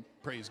remain.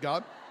 Praise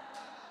God.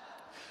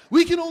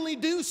 We can only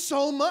do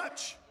so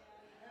much.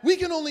 We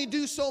can only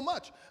do so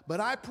much. But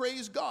I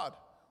praise God.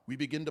 We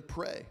begin to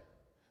pray.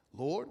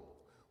 Lord,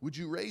 would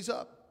you raise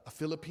up a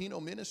Filipino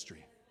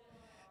ministry?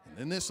 And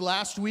then this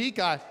last week,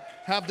 I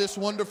have this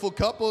wonderful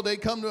couple. They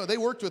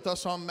worked with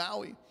us on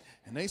Maui.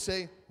 And they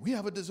say, we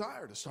have a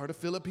desire to start a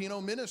Filipino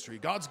ministry.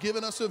 God's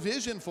given us a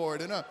vision for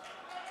it. And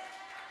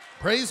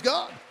praise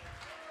God.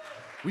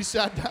 We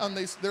sat down.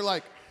 They're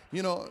like,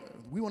 we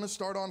want to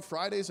start on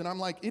Fridays. And I'm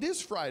like, it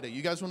is Friday.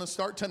 You guys want to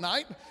start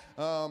tonight?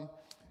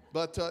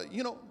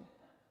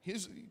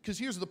 Here's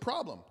the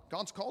problem.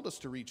 God's called us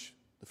to reach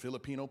the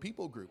Filipino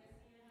people group.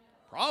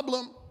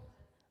 Problem,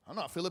 I'm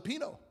not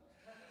Filipino.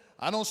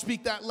 I don't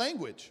speak that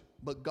language.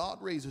 But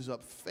God raises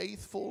up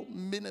faithful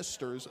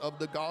ministers of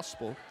the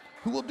gospel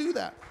who will do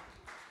that.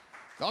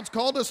 God's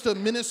called us to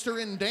minister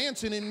in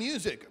dance and in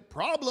music.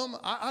 Problem,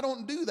 I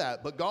don't do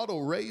that, but God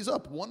will raise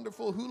up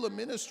wonderful hula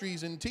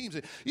ministries and teams.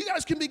 You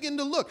guys can begin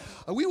to look.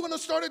 We want to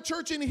start a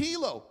church in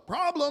Hilo.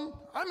 Problem,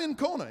 I'm in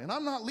Kona, and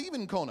I'm not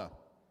leaving Kona.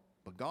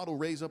 But God will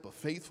raise up a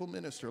faithful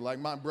minister like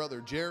my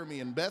brother Jeremy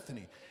and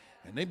Bethany.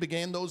 And they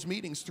began those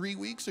meetings 3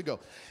 weeks ago.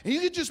 And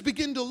you can just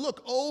begin to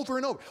look over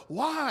and over.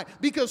 Why?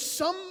 Because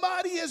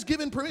somebody has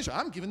given permission.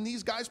 I'm giving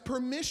these guys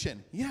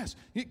permission. Yes.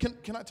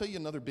 Can I tell you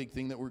another big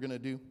thing that we're going to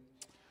do?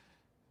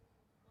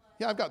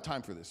 Yeah, I've got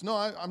time for this. No,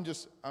 I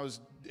was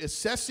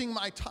assessing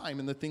my time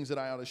and the things that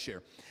I ought to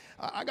share.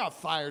 I got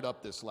fired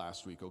up this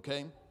last week,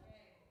 okay?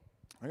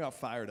 I got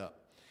fired up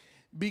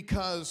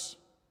because,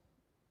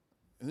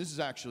 and this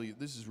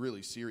is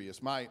really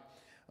serious.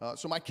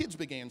 So my kids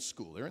began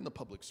school. They're in the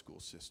public school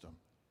system.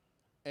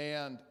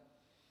 And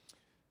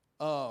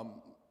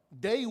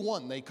day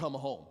one, they come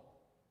home.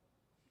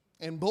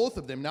 And both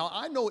of them, now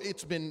I know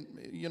it's been,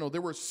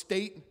 there were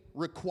state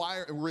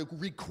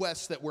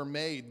requests that were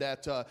made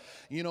that,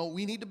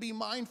 we need to be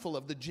mindful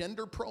of the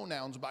gender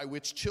pronouns by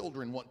which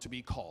children want to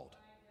be called.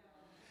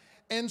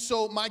 And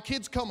so my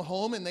kids come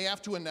home and they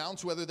have to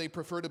announce whether they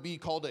prefer to be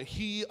called a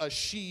he, a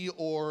she,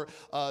 or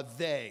a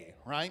they,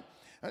 right?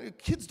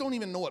 Kids don't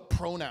even know what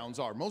pronouns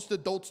are. Most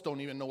adults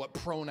don't even know what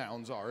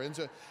pronouns are. And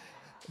so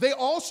they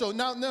also,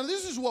 now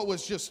this is what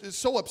was just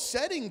so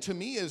upsetting to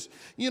me is,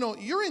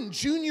 you're in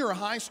junior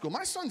high school.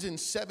 My son's in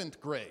 7th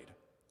grade.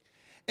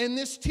 And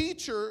this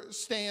teacher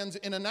stands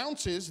and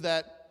announces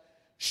that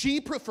she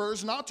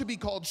prefers not to be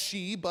called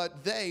she,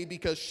 but they,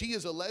 because she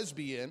is a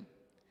lesbian.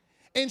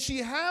 And she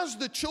has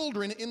the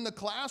children in the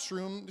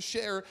classroom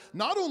share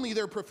not only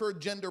their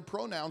preferred gender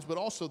pronouns, but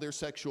also their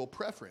sexual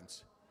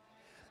preference.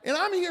 And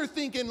I'm here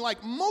thinking,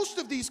 like, most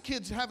of these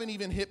kids haven't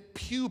even hit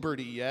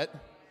puberty yet.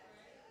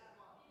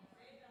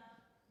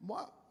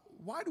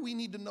 Why do we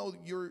need to know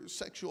your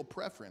sexual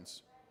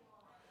preference?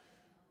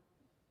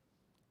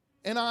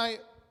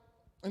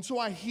 And so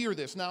I hear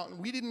this. Now,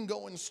 we didn't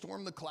go and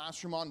storm the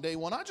classroom on day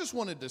one. I just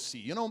wanted to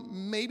see,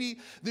 maybe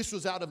this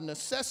was out of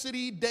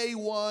necessity, day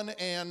one,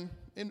 and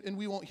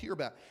we won't hear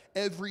about it.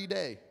 Every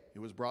day, it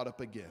was brought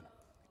up again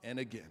and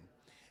again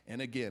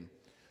and again.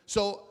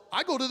 So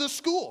I go to the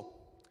school.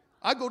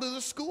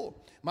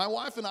 My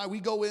wife and I, we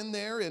go in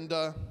there, and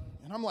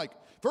I'm like,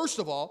 first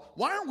of all,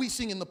 why aren't we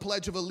singing the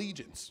Pledge of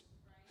Allegiance?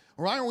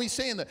 Or why aren't we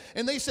saying that?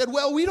 And they said,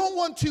 well, we don't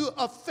want to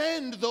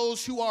offend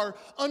those who are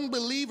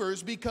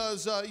unbelievers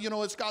because,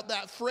 it's got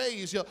that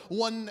phrase,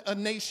 one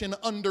nation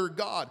under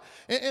God.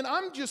 And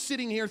I'm just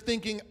sitting here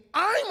thinking,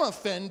 I'm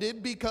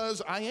offended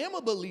because I am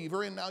a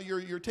believer, and now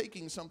you're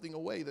taking something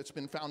away that's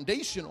been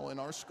foundational in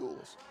our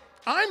schools.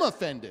 I'm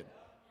offended.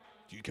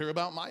 Do you care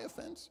about my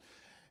offense?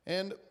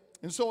 And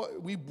so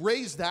we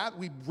raised that.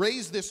 We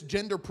raised this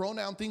gender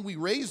pronoun thing. We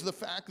raised the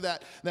fact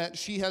that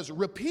she has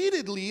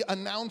repeatedly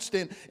announced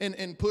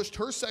and pushed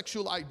her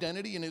sexual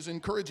identity and is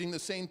encouraging the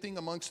same thing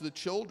amongst the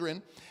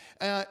children.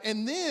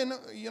 And then,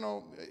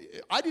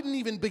 I didn't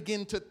even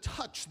begin to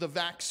touch the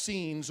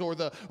vaccines or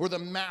the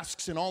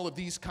masks and all of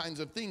these kinds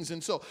of things.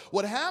 And so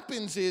what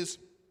happens is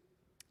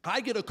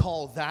I get a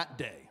call that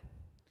day.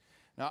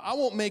 Now, I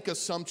won't make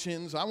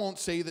assumptions. I won't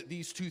say that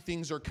these two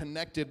things are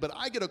connected, but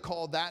I get a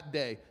call that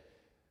day.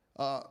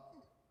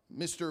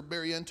 Mr.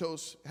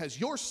 Barrientos, has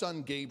your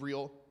son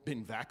Gabriel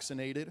been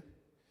vaccinated?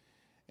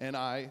 And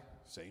I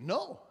say,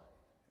 no,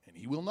 and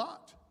he will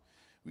not.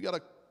 We got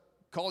a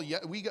call,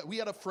 we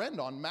had a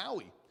friend on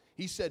Maui.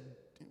 He said,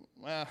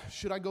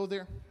 should I go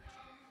there?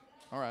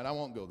 All right, I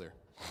won't go there.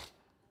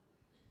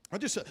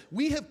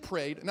 We have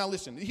prayed. Now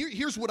listen,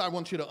 here's what I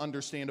want you to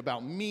understand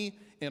about me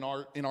and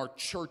our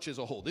church as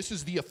a whole. This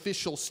is the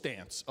official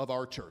stance of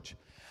our church.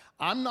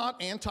 I'm not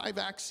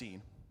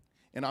anti-vaccine.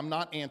 And I'm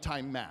not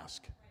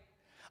anti-mask.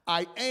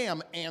 I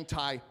am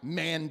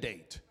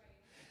anti-mandate.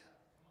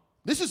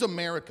 This is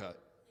America.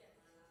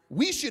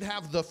 We should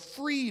have the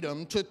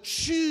freedom to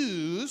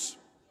choose.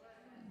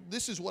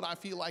 This is what I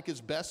feel like is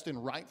best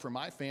and right for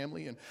my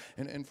family and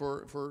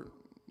for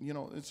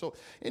and so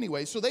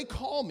anyway, so they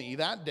call me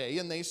that day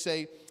and they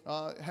say,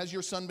 has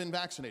your son been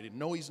vaccinated?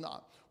 No, he's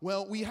not.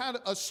 Well, we had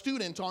a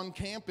student on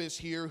campus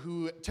here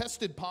who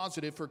tested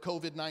positive for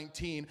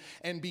COVID-19,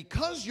 and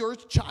because your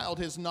child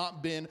has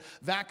not been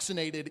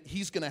vaccinated,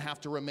 he's going to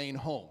have to remain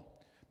home.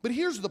 But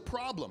here's the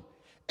problem.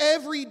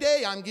 Every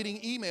day I'm getting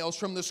emails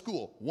from the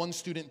school. One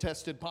student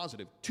tested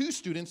positive. 2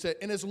 students said,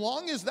 and as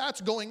long as that's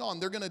going on,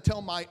 they're going to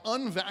tell my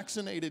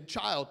unvaccinated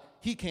child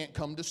he can't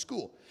come to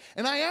school.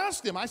 And I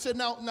asked him, I said,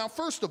 now,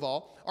 first of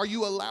all, are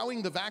you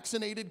allowing the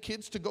vaccinated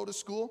kids to go to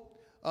school?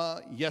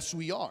 Yes,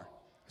 we are.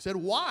 I said,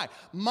 why?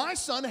 My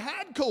son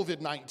had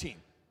COVID-19.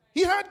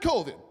 He had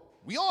COVID.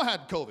 We all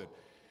had COVID.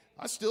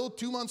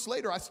 2 months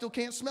later, I still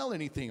can't smell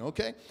anything,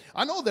 okay?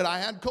 I know that I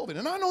had COVID,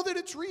 and I know that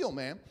it's real,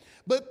 man.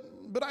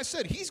 But I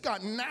said, he's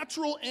got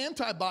natural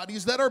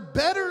antibodies that are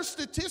better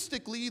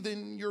statistically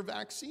than your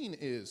vaccine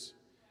is.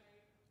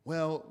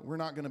 Well, we're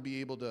not going to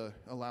be able to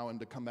allow him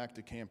to come back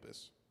to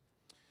campus.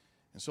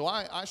 And so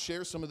I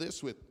share some of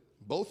this with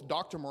both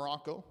Dr.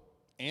 Morocco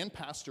and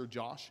Pastor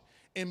Josh,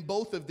 and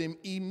both of them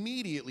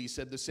immediately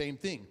said the same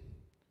thing.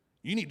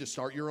 You need to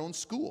start your own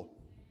school.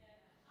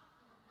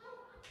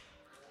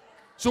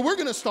 So we're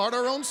going to start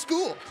our own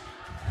school.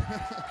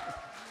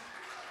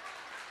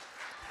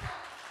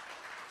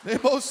 They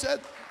both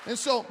said, and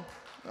so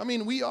I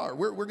mean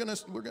we're going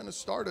to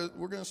start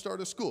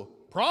a school.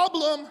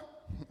 Problem.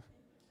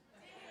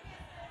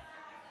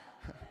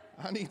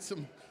 I need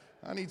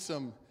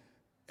some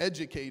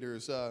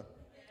educators.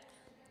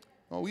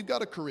 Well, we've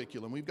got a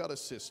curriculum. We've got a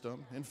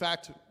system. In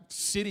fact,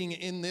 sitting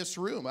in this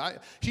room,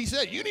 she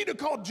said, you need to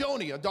call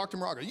Joni, Dr.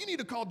 Morocco. You need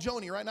to call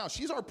Joni right now.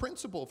 She's our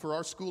principal for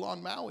our school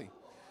on Maui.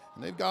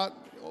 And they've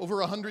got over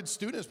 100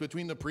 students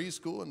between the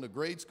preschool and the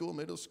grade school,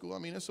 middle school. I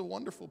mean, it's a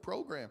wonderful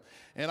program.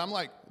 And I'm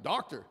like,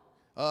 Doctor,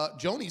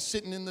 Joni's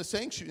sitting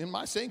in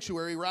my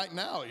sanctuary right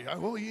now.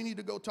 Oh, you need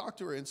to go talk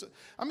to her. And so,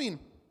 I mean,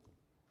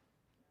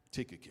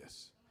 take a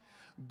kiss.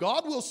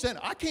 God will send.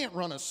 I can't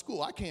run a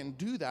school. I can't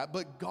do that.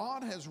 But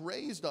God has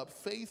raised up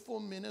faithful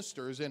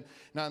ministers. And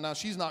now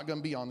she's not going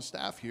to be on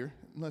staff here.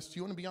 Unless, do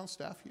you want to be on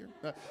staff here?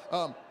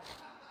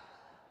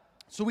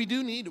 So we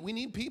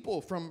need people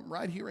from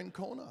right here in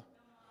Kona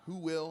who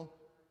will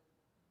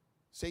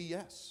say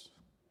yes.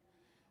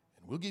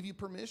 And we'll give you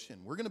permission.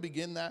 We're going to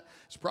begin that.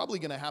 It's probably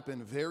going to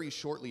happen very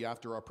shortly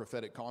after our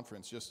prophetic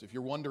conference. Just if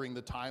you're wondering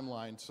the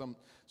timeline,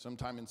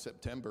 sometime in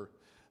September,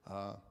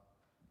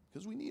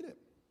 because we need it.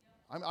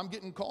 I'm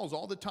getting calls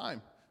all the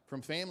time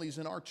from families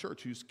in our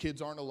church whose kids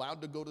aren't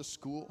allowed to go to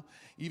school,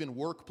 even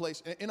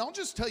workplace. And I'll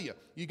just tell you,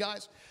 you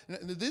guys,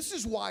 this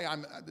is why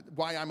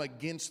I'm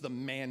against the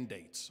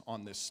mandates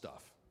on this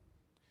stuff.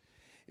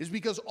 Is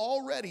because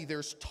already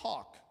there's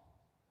talk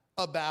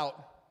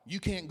about you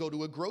can't go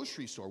to a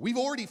grocery store. We've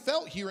already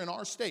felt here in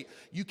our state,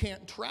 you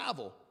can't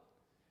travel,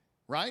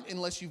 right?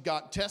 Unless you've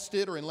got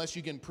tested or unless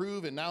you can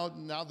prove, and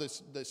now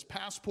this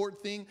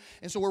passport thing.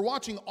 And so we're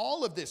watching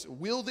all of this.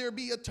 Will there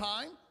be a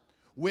time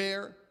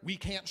where we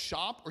can't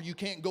shop or you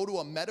can't go to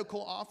a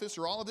medical office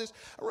or all of this?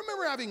 I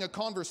remember having a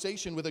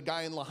conversation with a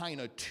guy in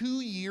Lahaina 2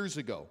 years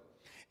ago.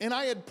 And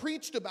I had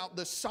preached about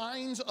the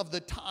signs of the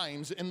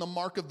times and the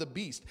mark of the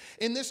beast.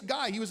 And this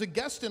guy, he was a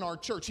guest in our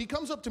church. He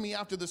comes up to me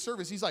after the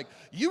service. He's like,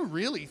 you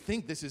really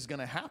think this is going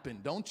to happen,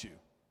 don't you?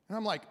 And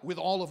I'm like, with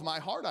all of my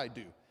heart, I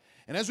do.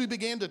 And as we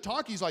began to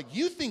talk, he's like,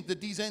 you think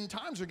that these end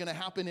times are going to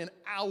happen in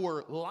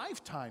our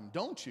lifetime,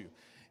 don't you?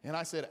 And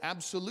I said,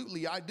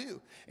 absolutely, I do.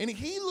 And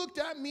he looked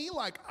at me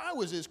like I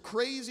was as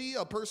crazy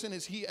a person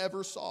as he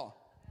ever saw.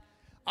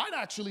 I'd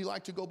actually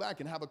like to go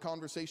back and have a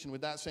conversation with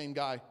that same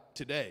guy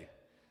today.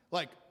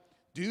 Like,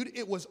 dude,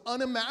 it was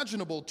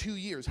unimaginable 2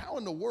 years. How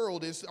in the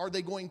world are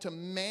they going to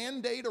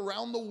mandate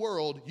around the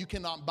world you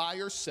cannot buy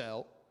or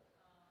sell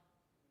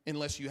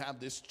unless you have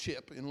this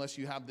chip, unless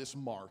you have this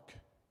mark?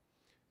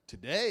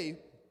 Today,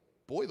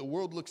 boy, the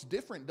world looks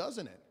different,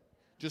 doesn't it?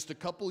 Just a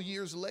couple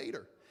years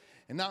later.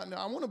 And now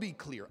I want to be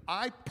clear.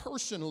 I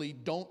personally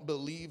don't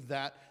believe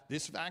that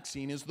this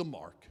vaccine is the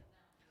mark.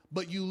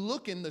 But you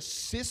look in the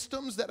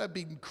systems that have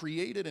been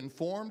created and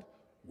formed,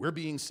 we're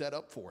being set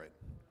up for it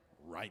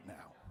right now.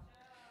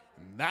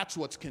 And that's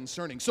what's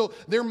concerning. So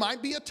there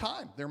might be a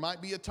time,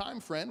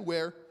 friend,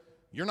 where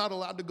you're not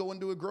allowed to go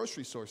into a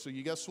grocery store. So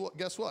you guess what?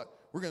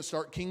 We're going to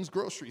start King's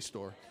Grocery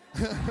Store.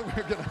 We're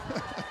going to...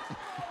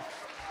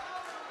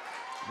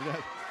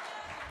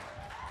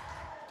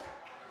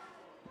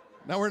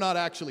 Now, we're not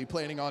actually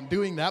planning on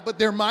doing that, but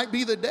there might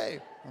be the day.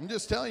 I'm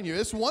just telling you,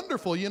 it's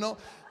wonderful, you know.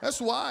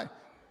 That's why.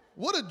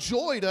 What a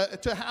joy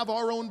to have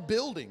our own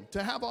building,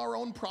 to have our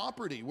own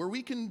property where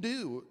we can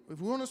do.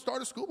 If we want to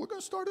start a school, we're going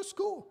to start a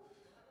school.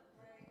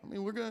 I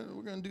mean, we're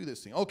going to do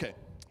this thing. Okay.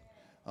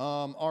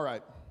 All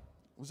right.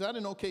 Was that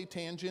an okay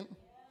tangent?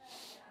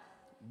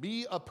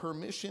 Be a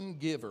permission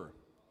giver.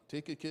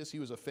 Take a kiss. He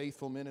was a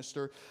faithful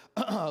minister.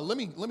 Let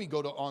me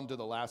go on to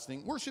the last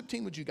thing. Worship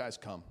team, would you guys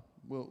come?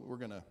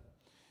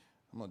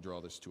 I'm going to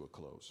draw this to a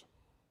close.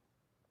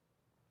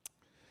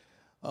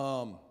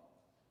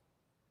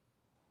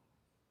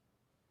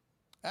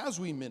 As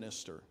we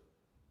minister,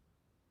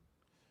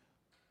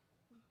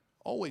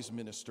 always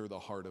minister the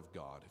heart of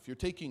God. If you're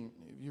taking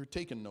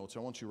notes, I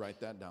want you to write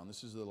that down.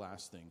 This is the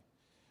last thing.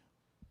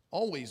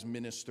 Always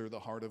minister the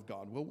heart of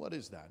God. Well, what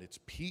is that? It's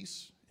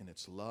peace, and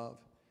it's love,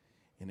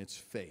 and it's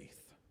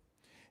faith.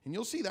 And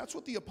you'll see that's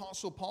what the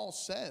Apostle Paul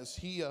says.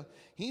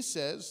 He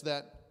says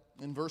that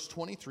in verse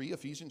 23,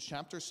 Ephesians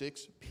chapter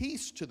 6,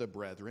 peace to the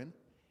brethren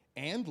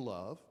and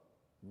love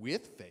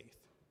with faith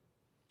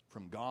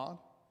from God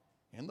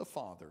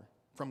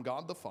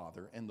the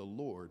Father and the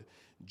Lord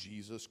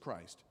Jesus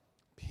Christ.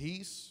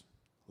 Peace,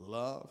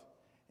 love,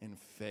 and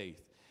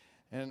faith.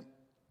 And,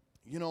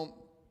 you know,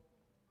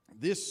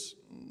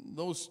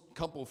 those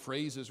couple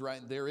phrases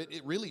right there,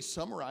 it really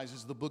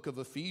summarizes the book of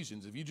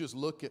Ephesians. If you just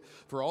look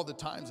for all the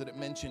times that it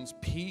mentions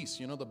peace,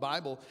 you know, the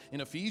Bible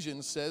in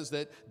Ephesians says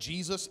that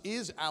Jesus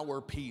is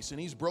our peace, and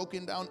he's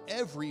broken down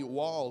every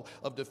wall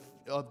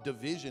of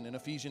division in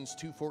Ephesians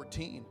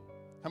 2:14.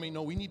 How many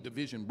know we need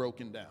division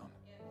broken down?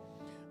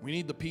 We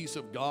need the peace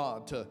of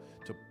God to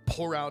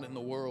pour out in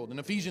the world. In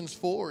Ephesians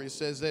 4, it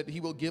says that he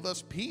will give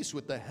us peace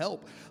with the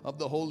help of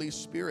the Holy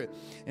Spirit.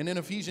 And in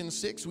Ephesians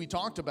 6, we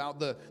talked about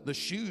the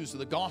shoes,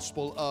 the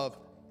gospel of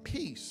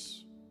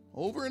peace.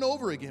 Over and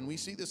over again, we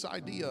see this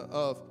idea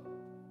of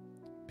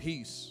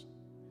peace.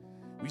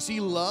 We see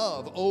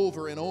love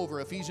over and over.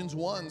 Ephesians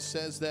 1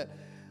 says that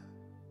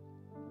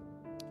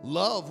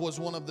love was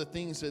one of the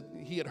things that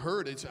he had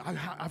heard.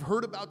 I've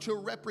heard about your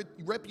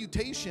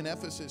reputation,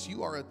 Ephesus.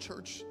 You are a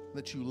church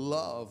that you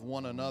love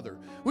one another.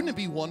 Wouldn't it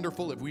be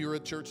wonderful if we were a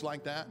church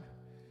like that?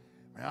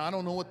 I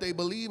don't know what they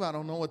believe. I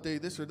don't know what they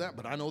this or that,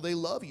 but I know they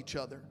love each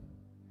other.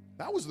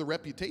 That was the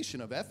reputation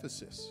of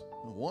Ephesus.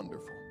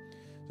 Wonderful.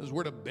 It says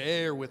we're to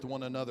bear with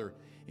one another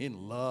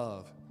in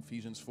love.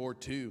 Ephesians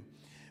 4:2.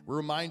 We're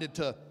reminded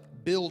to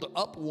build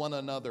up one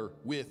another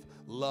with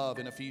love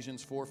in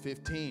Ephesians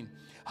 4:15.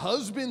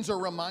 Husbands are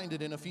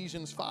reminded in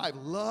Ephesians 5,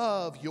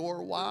 love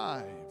your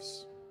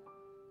wives.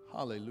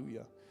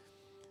 Hallelujah.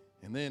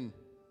 And then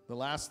the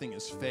last thing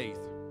is faith.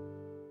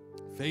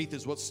 Faith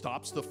is what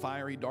stops the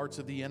fiery darts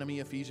of the enemy,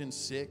 Ephesians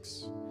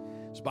 6.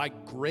 It's by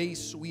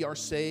grace we are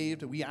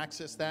saved. We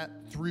access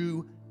that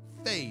through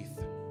faith.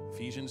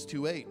 Ephesians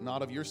 2:8,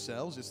 not of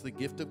yourselves, it's the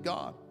gift of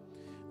God.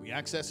 We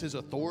access his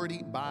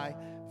authority by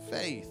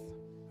faith.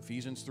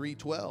 Ephesians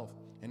 3:12,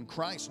 and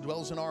Christ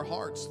dwells in our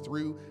hearts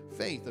through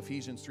faith.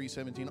 Ephesians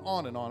 3:17,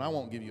 on and on. I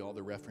won't give you all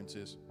the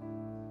references.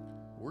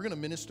 We're going to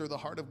minister the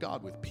heart of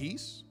God with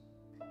peace,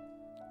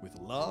 with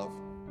love,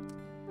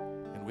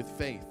 and with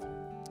faith.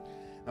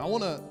 Now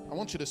I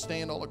want you to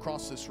stand all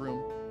across this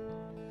room,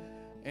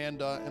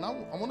 and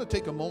I want to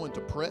take a moment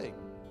to pray.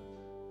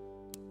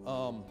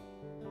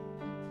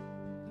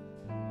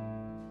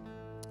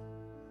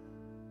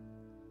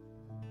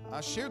 I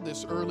shared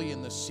this early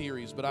in the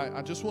series, but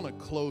I just want to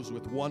close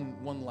with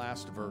one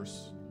last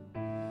verse.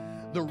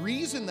 The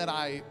reason that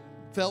I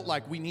felt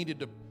like we needed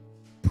to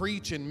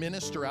preach and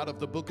minister out of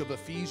the book of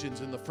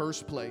Ephesians in the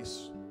first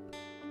place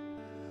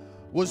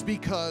was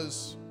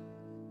because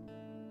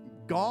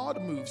God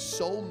moved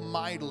so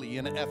mightily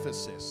in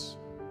Ephesus.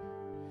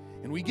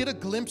 And we get a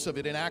glimpse of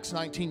it in Acts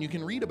 19. You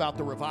can read about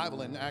the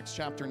revival in Acts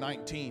chapter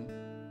 19.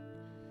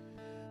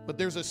 But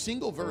there's a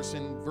single verse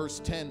in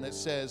verse 10 that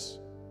says,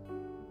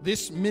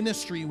 this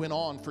ministry went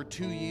on for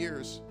 2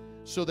 years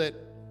so that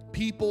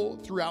people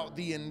throughout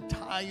the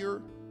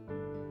entire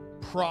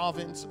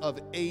province of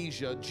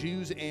Asia,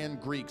 Jews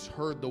and Greeks,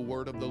 heard the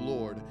word of the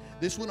Lord.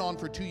 This went on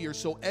for 2 years,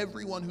 so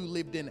everyone who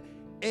lived in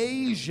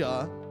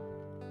Asia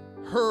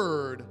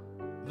heard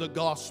the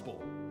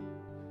gospel.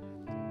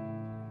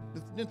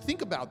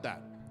 Think about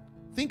that.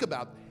 Think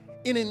about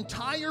an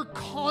entire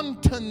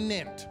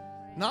continent,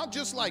 not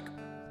just like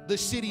the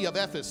city of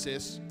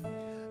Ephesus,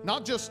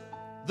 not just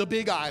the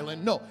big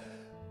island. No,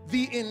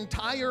 the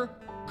entire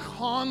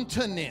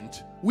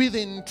continent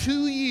within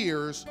 2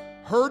 years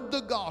heard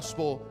the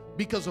gospel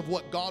because of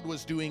what God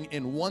was doing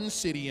in one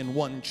city, in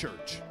one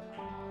church.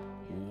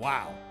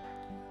 Wow.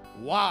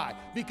 Why?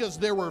 Because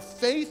there were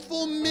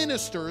faithful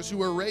ministers who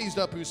were raised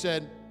up who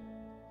said,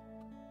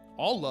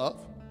 I'll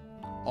love,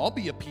 I'll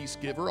be a peace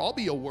giver, I'll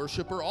be a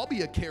worshiper, I'll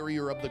be a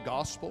carrier of the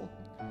gospel.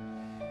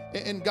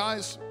 And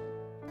guys,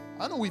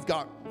 I know we've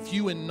got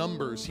few in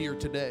numbers here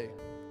today.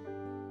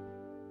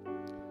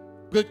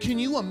 But can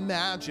you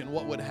imagine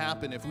what would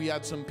happen if we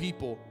had some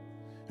people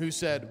who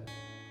said,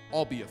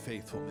 I'll be a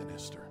faithful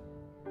minister.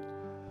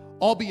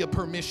 I'll be a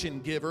permission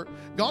giver.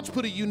 God's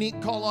put a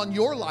unique call on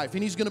your life,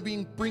 and he's going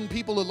to bring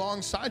people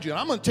alongside you. And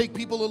I'm going to take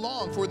people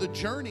along for the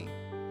journey.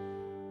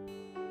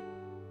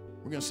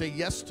 We're going to say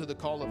yes to the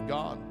call of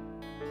God.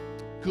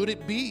 Could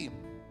it be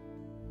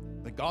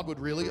that God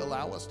would really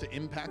allow us to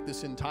impact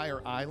this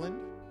entire island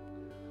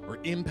or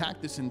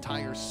impact this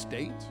entire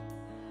state?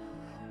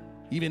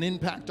 Even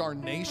impact our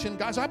nation?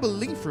 Guys, I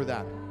believe for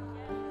that.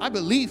 I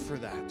believe for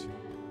that.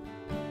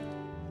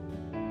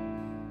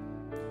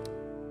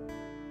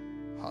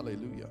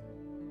 Hallelujah.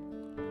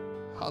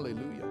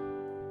 Hallelujah.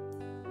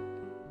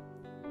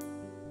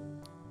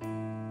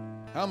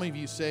 How many of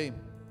you say,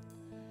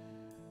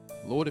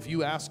 Lord, if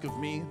you ask of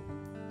me,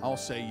 I'll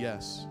say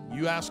yes.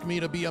 You ask me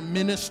to be a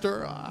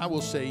minister, I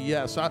will say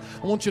yes. I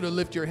want you to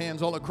lift your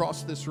hands all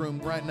across this room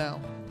right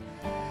now.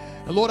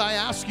 And Lord, I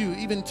ask you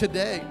even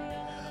today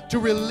to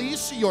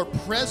release your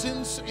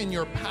presence and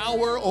your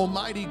power,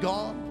 Almighty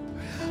God.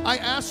 I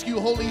ask you,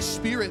 Holy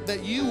Spirit,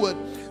 that you would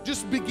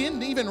just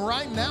begin even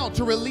right now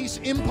to release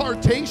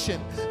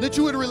impartation, that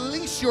you would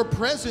release your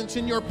presence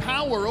and your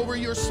power over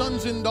your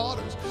sons and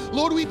daughters.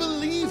 Lord, we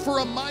believe for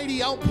a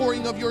mighty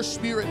outpouring of your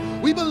Spirit.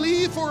 We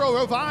believe for a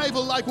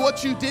revival like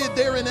what you did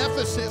there in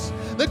Ephesus,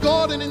 that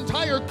God, an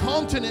entire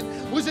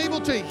continent was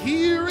able to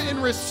hear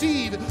and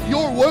receive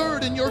your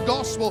word and your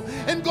gospel.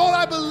 And God,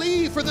 I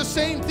believe for the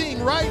same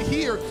thing right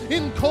here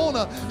in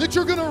Kona, that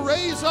you're going to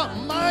raise up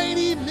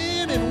mighty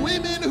men and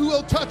women who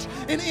will touch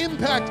and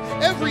impact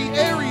every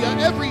area,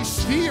 every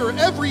sphere,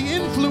 every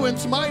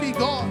influence, mighty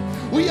God.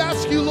 We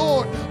ask you,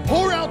 Lord,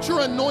 pour out your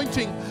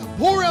anointing,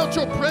 pour out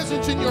your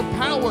presence and your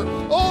power.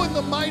 Oh, in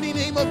the mighty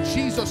name of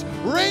Jesus,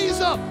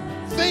 raise up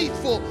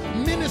faithful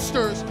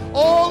ministers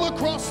all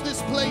across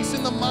this place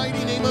in the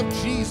mighty name of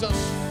Jesus.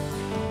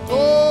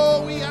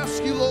 Oh, we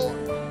ask you, Lord.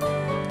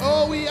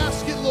 Oh, we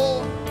ask it,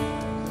 Lord.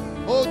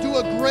 Oh, do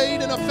a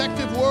great and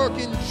effective work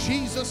in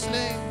Jesus'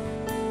 name.